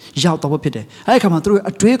တည်သွားဖို့ဖြစ်တယ်ရောက်သွားဖို့ဖြစ်တယ်အဲ့ဒီခါမှာသူတို့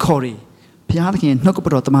အတွေးခေါ်တွေဘုရားသခင်နှုတ်ကပ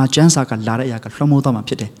တ်တော်တမန်ကျမ်းစာကလာတဲ့အရာကလွှမ်းမိုးသွားမှာ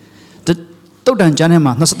ဖြစ်တယ်တုတ်တန်ကျ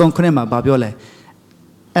မ်းထဲမှာ23ခုမှာပြောလဲ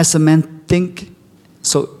as a man think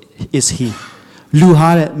so is he လူဟာ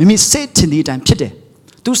တဲ့မိမိစိတ်ထင်တဲ့အတိုင်းဖြစ်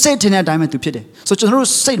တယ်သူစိတ်ထင်တဲ့အတိုင်းပဲသူဖြစ်တယ်ဆို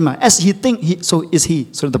ကျွန်တော်တို့စိတ်မှာ as he think he so is he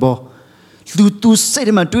ဆိုတဲ့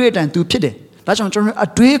ဘောသူစိတ်ထဲမှာတွေးတဲ့အတိုင်းသူဖြစ်တယ်ဒါကြောင့်ကျွန်တော်အ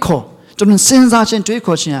တွေးခေါ်ကျွန်တော်စဉ်းစားခြ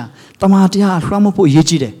င်းတွေးခေါ်ခြင်းဟာတမန်တရားလွှမ်းမိုးဖို့အရေး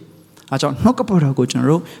ကြီးတယ်အဲကြောင့်နှုတ်ကပတ်တော်ကို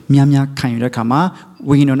ကျွန်တော်တို့များများခံယူတဲ့အခါမှာ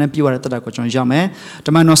ဝိညာဉ်တော်နဲ့ပြည့်ဝတဲ့တတ်တာကိုကျွန်တော်ရ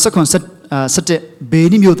မယ်တမန်တော်17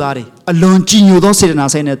ဘေးနိမြို့သားတွေအလွန်ကြည်ညိုသောစေတနာ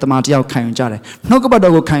စိတ်နဲ့တမန်တရားကိုခံယူကြတယ်နှုတ်ကပတ်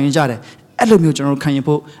တော်ကိုခံယူကြတယ်အဲ့လိုမျိုးကျွန်တော်တို့ခံယူ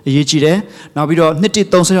ဖို့အရေးကြီးတယ်နောက်ပြီးတော့နှစ်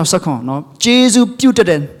30နော်ဂျေဇုပြုတ်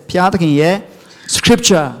တဲ့ဘုရားသခင်ရဲ့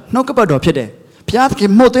scripture နှုတ်ကပတ်တော်ဖြစ်တယ်ဘုရားသ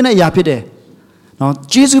ခင်မို့သွင်းတဲ့အရာဖြစ်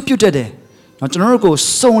တယ်နော်ဂျေဇုပြုတ်တဲ့နော်ကျွန်တော်တို့ကို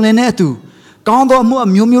စုံလင်တဲ့အသူကောင်းသောအမှုအ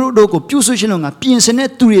မျိုးမျိုးတို့ကိုပြုစုခြင်းလို့ငါပြင်ဆင်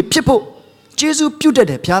တဲ့သူတွေဖြစ်ဖို့ Jesu beauty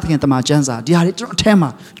de piathing the majanza, the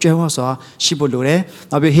tema, Jehosa, Shibulure,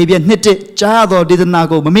 Abihibia knitted, Jado did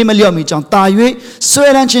nago, Mimiliomi, John Tayu,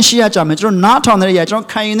 Suelan Chinshia Jametron, not on the Yajon,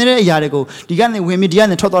 Kainere Yarigo, the Gan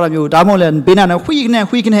Wimidian, Totoramu, Damol and Benana, Huigne,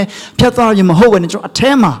 Piatharium Ho, and a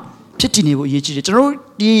tema, Titini,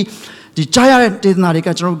 the giant did not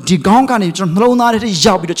get the Gongan, John Lona,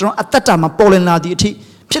 Jabit, at that time, a Poland Ladi,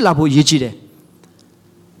 Pilabu Yijide.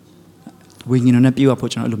 Winging on a pew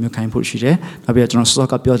approach on Lumio push it, a bit of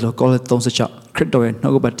stock up your local Tonsa, Crypto,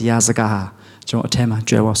 no but the Azagaha, John Tema,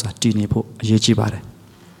 Jawasa, Dinipo, Yijibare.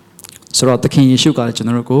 So the king Yeshuka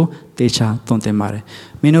general go, Decha, Tonte Mare.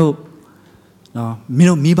 Mino,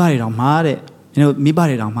 me bari on Mare, me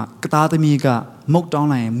bari on Katamiga, mocked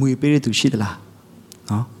online, muy buried to Shidla.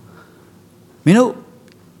 No? Mino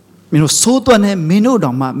soto ne mino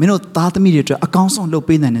dama mino tata mi de account on lo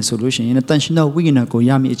pin and solution in attention no we na go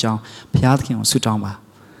yami chang phya thin on su tang ba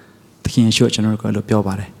thin shu general ko lo pyo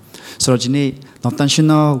bare so ji ni no tension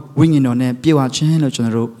no we no ne pye wa chin lo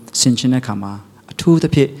general sin chin ne kha ma athu ta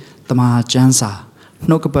phit tama chan sa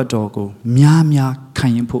no ka pat do ko mya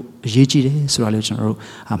khan yin pho aye ji de so ra lo general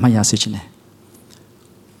ma ya se chin ne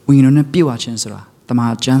we no ne pye wa chin so ra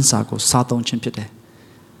tama chan sa ko sa tong chin phit de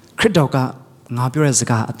khrit daw ka ngaပြောတဲ့စ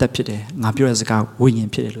ကားအသက်ဖြစ်တယ်ငါပြောတဲ့စကားဝိညာဉ်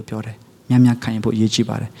ဖြစ်တယ်လို့ပြောတယ်များခံရင်ဖို့အရေးကြီး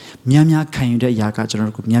ပါတယ်များခံရင်တဲ့အရာကကျွန်တော်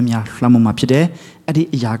တို့ကိုများလှမ်းမှုမှာဖြစ်တယ်အဲ့ဒီ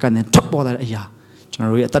အရာကလည်းထွက်ပေါ်လာတဲ့အရာကျွန်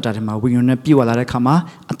တော်တို့ရဲ့အသက်တာထဲမှာဝိညာဉ်နဲ့ပြည့်ဝလာတဲ့အခါမှာ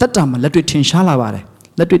အသက်တာမှာလက်တွေ့ထင်ရှားလာပါတယ်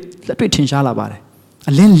လက်တွေ့ထင်ရှားလာပါတယ်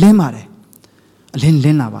အလင်းလင်းပါတယ်အလင်းလ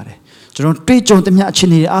င်းလာပါတယ်ကျွန်တော်တွေးကြုံသမျှအခြေ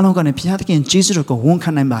အနေတွေအားလုံးကနေဘုရားသခင်ယေရှုတော်ကိုဝန်ခံ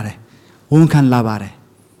နိုင်ပါတယ်ဝန်ခံလာပါတယ်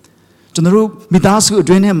ကျွန်တော်တို့မိသားစုအ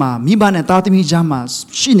တွင်းထဲမှာမိဘနဲ့သားသမီးကြားမှာ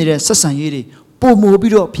ရှိနေတဲ့ဆက်ဆံရေးတွေပုံမိုး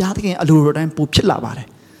ပြီးတော့ဘုရားသခင်အလိုတော်တိုင်းပိုဖြစ်လာပါတယ်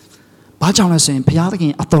။ဘာကြောင့်လဲဆိုရင်ဘုရားသခ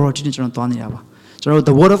င် authority နဲ့ကျွန်တော်သွားနေတာပါ။ကျွန်တော်တို့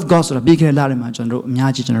the word of God ဆိုတာပြီးခဲ့တဲ့လတွေမှာကျွန်တော်တို့အ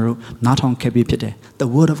များကြီးကျွန်တော်တို့နားထောင်ခဲ့ပြီးဖြစ်တယ်။ the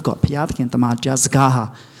word of God ဘုရားသခင်တမန်တရားစကားဟာ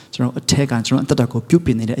ကျွန်တော်အထက်ကကျွန်တော်အသက်တာကိုပြုပြ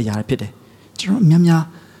င်နေတဲ့အရာတွေဖြစ်တယ်။ကျွန်တော်များ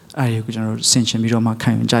အဲ့ဒီကိုကျွန်တော်တို့ဆင်ခြင်ပြီးတော့မှခံ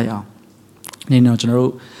ယူကြရအောင်။ဒီနေ့ကျွန်တော်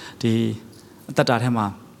တို့ဒီအသက်တာထဲမှာ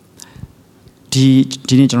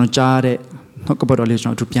ဒီနေ့ကျွန်တော်ကြားတဲ့နှုတ်ကပတ်တော်လေးကျွ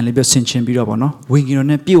န်တော်တို့ပြန်လေးပြဆင်ခြင်ပြီးတော့ဗောနော်ဝိညာဉ်တော်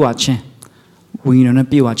နဲ့ပြည့်ဝခြင်းဝိညာဉ်တော်နဲ့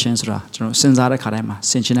ပြည့်ဝခြင်းဆိုတာကျွန်တော်စဉ်းစားတဲ့ခါတိုင်းမှာ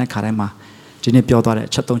ဆင်ခြင်တဲ့ခါတိုင်းမှာဒီနေ့ပြောသွားတဲ့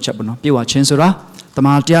အချက်၃ချက်ပေါ့နော်ပြည့်ဝခြင်းဆိုတာတမ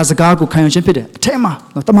န်တရားစကားကိုခံယူခြင်းဖြစ်တယ်အထက်မှာ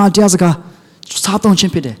တမန်တရားစကားစားသုံးခြ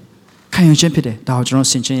င်းဖြစ်တယ်ခံယူခြင်းဖြစ်တယ်ဒါကိုကျွန်တော်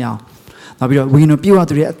ဆင်ခြင်ရအောင်နောက်ပြီးတော့ဝိညာဉ်တော်ပြည့်ဝ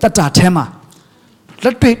သူရဲ့အတ္တထဲမှာလ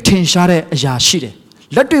က်တွေ့ထင်ရှားတဲ့အရာရှိတယ်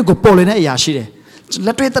လက်တွေ့ကိုပေါ်လွင်တဲ့အရာရှိတယ်လ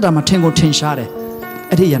က်တွေ့တတ်တာမှာထင်ကိုထင်ရှားတယ်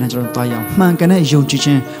အဲ့ဒီအရာနဲ့ကျွန်တော်တွားရအောင်မှန်ကန်တဲ့ယုံကြည်ခြ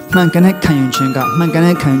င်းမှန်ကန်တဲ့ခံယူခြင်းကမှန်ကန်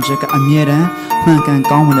တဲ့ခံယူခြင်းကအမြဲတမ်းမှန်ကန်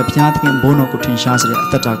ကောင်းမွန်တဲ့ဘုရားသခင်ဘုန်းတော်ကိုထင်ရှားစေတဲ့အ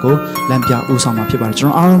တ္တကိုလမ်းပြဦးဆောင်မှာဖြစ်ပါတယ်ကျွန်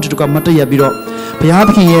တော်အားလုံးဒီကမတ်တရပြီးတော့ဘုရားသ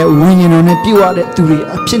ခင်ရဲ့ဝိညာဉ်တော်နဲ့ပြည့်ဝတဲ့သူတွေ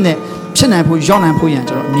အဖြစ်နဲ့ဖြစ်နိုင်ဖို့ရောက်နိုင်ဖို့ရန်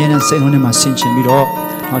ကျွန်တော်အမြဲတမ်းစိတ်နှလုံးထဲမှာဆင်ခြင်ပြီးတော့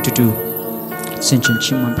အတူတူဆင်ခြင်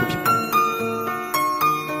ချီးမွမ်းဖို့ဖြစ်